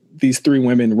with these three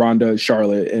women, Ronda,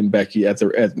 Charlotte, and Becky at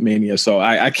Mania. So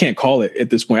I can't call it at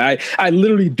this point. I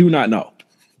literally do not know.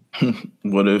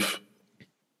 What if,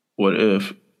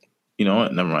 you know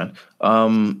what? Never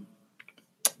mind.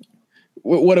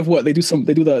 What if what? They do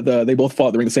they both fall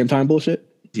at the ring at the same time bullshit?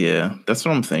 Yeah, that's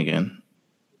what I'm thinking.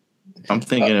 I'm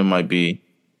thinking it might be.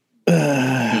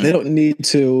 They don't need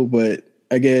to, but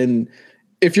again,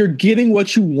 if you're getting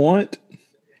what you want,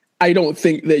 I don't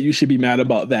think that you should be mad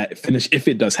about that finish if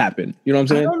it does happen. You know what I'm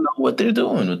saying? I don't know what they're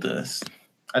doing with this.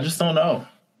 I just don't know.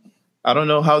 I don't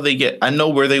know how they get. I know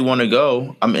where they want to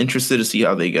go. I'm interested to see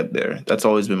how they get there. That's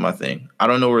always been my thing. I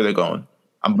don't know where they're going.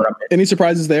 Any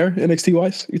surprises there, NXT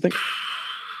wise? You think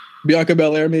Bianca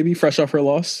Belair maybe fresh off her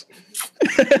loss?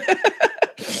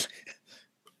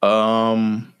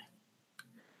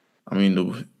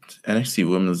 The NXT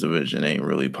Women's Division ain't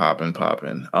really popping.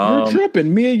 You're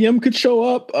tripping. Mia Yim could show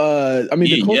up. Tony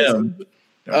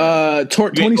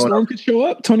Storm could show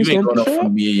up. Tony Storm could show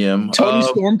up. Mia Yim. Tony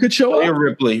Storm could show up.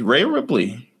 Rhea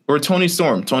Ripley, or Tony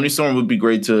Storm. Tony Storm would be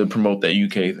great to promote that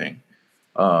UK thing.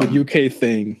 The UK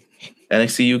thing.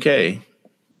 NXT UK.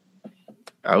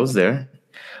 I was there.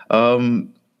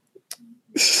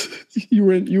 You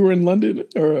were in London,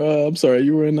 or I'm sorry,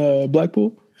 you were in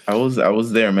Blackpool. I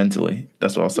was there mentally.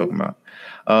 That's what I was talking about.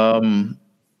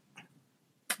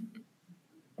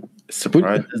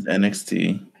 Surprises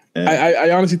NXT.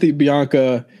 I honestly think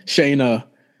Bianca, Shayna,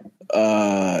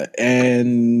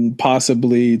 and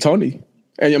possibly Tony.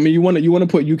 And you want to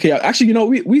put UK out. Actually,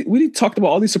 we talked about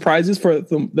all these surprises for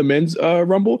the men's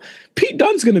Rumble. Pete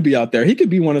Dunne's going to be out there. He could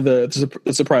be one of the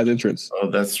surprise entrants. Oh,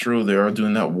 that's true. They are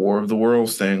doing that War of the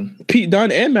Worlds thing. Pete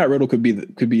Dunne and Matt Riddle could be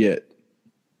it.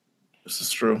 This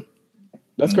is true.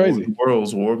 That's crazy.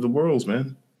 War of the Worlds,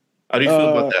 man. How do you feel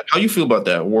about that? How you feel about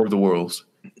that War of the Worlds?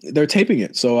 They're taping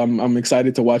it, so I'm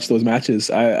excited to watch those matches.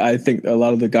 I think a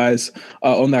lot of the guys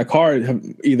on that card have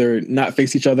either not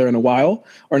faced each other in a while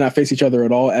or not faced each other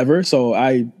at all ever. So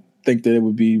I think that it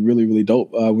would be really, really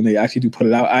dope when they actually do put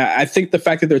it out. I think the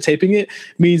fact that they're taping it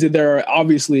means that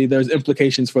there's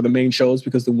implications for the main shows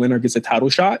because the winner gets a title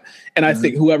shot, and I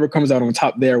think whoever comes out on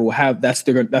top there will have that's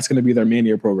going to be their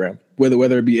Mania program,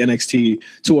 whether it be NXT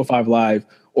 205 Live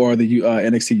or the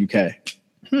NXT UK.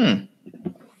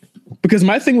 Because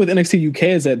my thing with NXT UK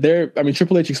is that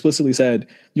Triple H explicitly said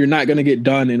you're not going to get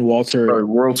done in Walter. Sorry,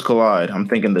 Worlds Collide. I'm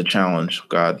thinking the challenge.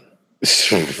 God.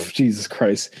 Jesus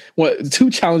Christ. What,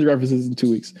 2 challenge references in 2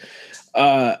 weeks.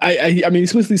 He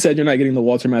explicitly said you're not getting the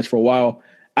Walter match for a while.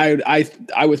 I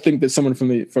would think that someone from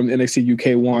NXT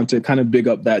UK want to kind of big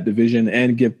up that division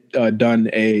and give Dunn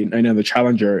another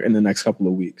challenger in the next couple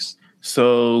of weeks.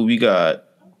 So we got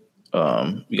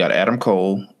Adam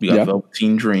Cole, we got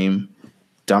Velveteen Dream,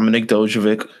 Dominic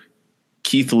Dojovic,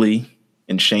 Keith Lee,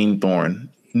 and Shane Thorne.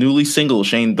 Newly single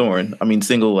Shane Thorne. I mean,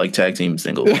 single like tag team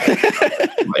single.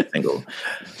 Like single.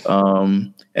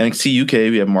 NXT UK,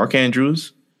 we have Mark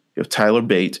Andrews, we have Tyler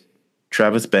Bate,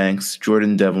 Travis Banks,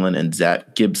 Jordan Devlin, and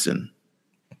Zach Gibson.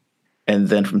 And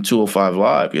then from 205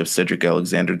 Live, we have Cedric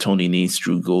Alexander, Tony Nese,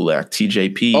 Drew Gulak,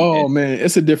 TJP. Oh, man,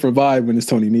 it's a different vibe when it's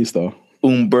Tony Nese, though.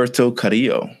 Humberto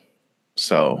Carrillo.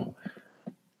 So,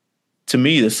 to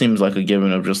me, this seems like a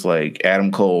given of just like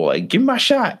Adam Cole, like, give me my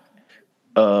shot.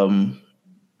 You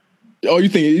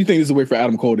think this is a way for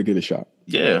Adam Cole to get a shot?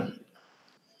 Yeah.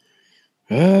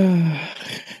 I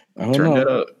don't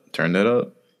know. Turn that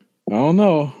up. I don't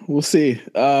know. We'll see.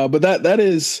 But that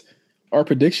is our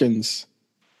predictions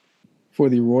for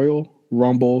the Royal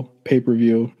Rumble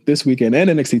pay-per-view this weekend and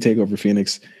NXT TakeOver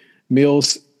Phoenix.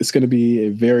 Mills, it's going to be a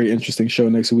very interesting show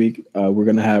next week. We're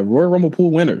going to have Royal Rumble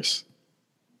pool winners.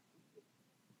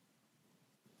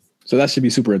 So that should be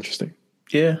super interesting.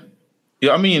 Yeah.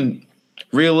 I mean,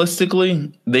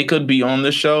 realistically, they could be on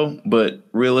this show, but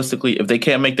realistically, if they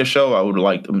can't make the show, I would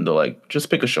like them to just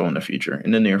pick a show in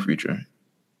the near future.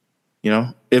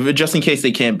 Just in case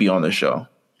they can't be on the show.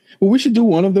 Well, we should do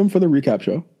one of them for the recap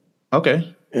show.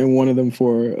 Okay. And one of them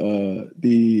for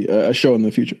a show in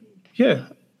the future. Yeah.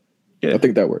 I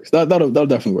think that works. That'll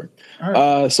definitely work. All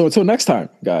right. So until next time,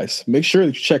 guys, make sure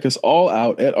to check us all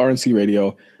out at RNC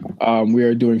Radio. We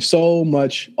are doing so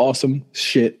much awesome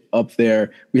shit up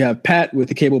there. We have Pat with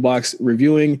the Cable Box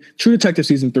reviewing True Detective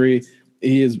Season 3.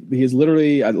 He is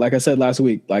literally, like I said last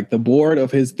week, like the board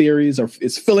of his theories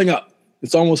is filling up.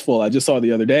 It's almost full. I just saw it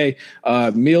the other day.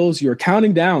 Mills, you're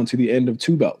counting down to the end of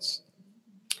Two Belts.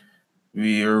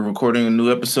 We are recording a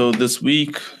new episode this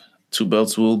week. Two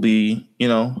Belts will be,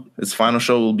 its final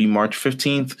show will be March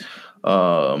 15th.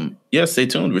 Stay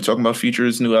tuned. We're talking about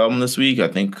Future's new album this week. I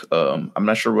think, I'm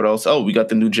not sure what else. Oh, we got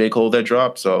the new J. Cole that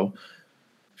dropped. So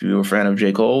if you're a fan of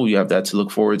J. Cole, you have that to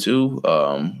look forward to.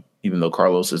 Even though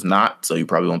Carlos is not, so you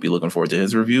probably won't be looking forward to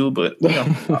his review, but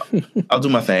I'll do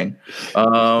my thing.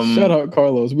 Shout out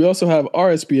Carlos. We also have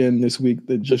RSBN this week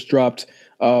that just dropped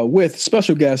with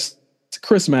special guest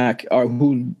Chris Mack,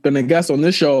 who's been a guest on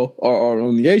this show or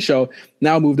on the A show,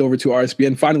 now moved over to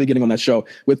RSBN, finally getting on that show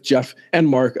with Jeff and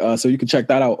Mark. So you can check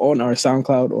that out on our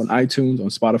SoundCloud, on iTunes, on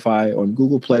Spotify, on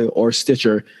Google Play, or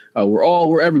Stitcher.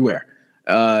 We're everywhere.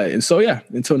 And so,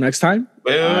 until next time.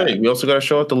 Wait. We also got to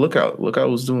show out the Lookout. Lookout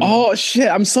was doing. Oh shit!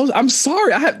 I'm sorry. I'm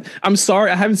sorry.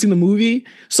 I haven't seen the movie,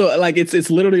 so it's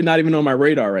literally not even on my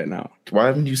radar right now. Why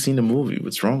haven't you seen the movie?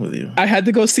 What's wrong with you? I had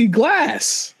to go see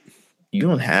Glass. You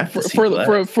don't have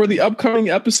to for the upcoming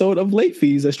episode of Late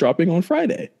Fees that's dropping on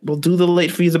Friday. Well, do the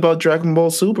Late Fees about Dragon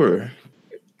Ball Super.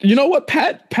 You know what?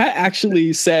 Pat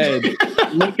actually said,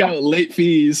 look out Late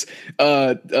Fees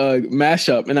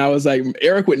mashup. And I was like,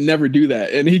 Eric would never do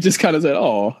that. And he just kind of said,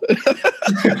 oh.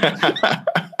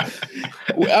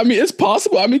 I mean, it's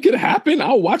possible. I mean, it could happen.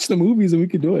 I'll watch the movies and we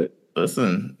could do it.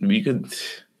 Listen,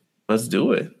 let's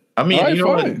do it. I mean, right, you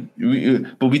know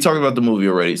what? But we talked about the movie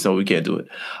already, so we can't do it.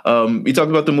 We talked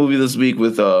about the movie this week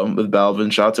with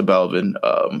Balvin. Shout out to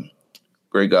Balvin.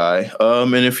 Great guy.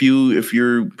 And if you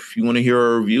want to hear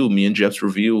our review, me and Jeff's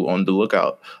review on The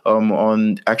Lookout,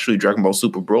 on actually Dragon Ball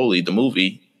Super Broly, the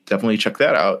movie, definitely check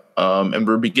that out. And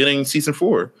we're beginning season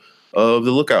 4 of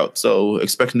The Lookout. So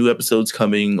expect new episodes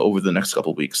coming over the next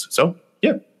couple of weeks. So,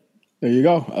 yeah. There you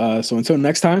go. So until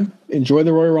next time, enjoy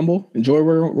the Royal Rumble. Enjoy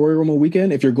Royal Rumble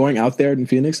weekend. If you're going out there in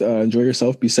Phoenix, enjoy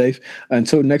yourself. Be safe.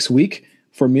 Until next week,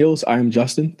 for Meals, I am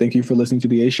Justin. Thank you for listening to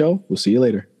The A Show. We'll see you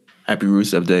later. Happy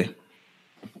Rusev Day.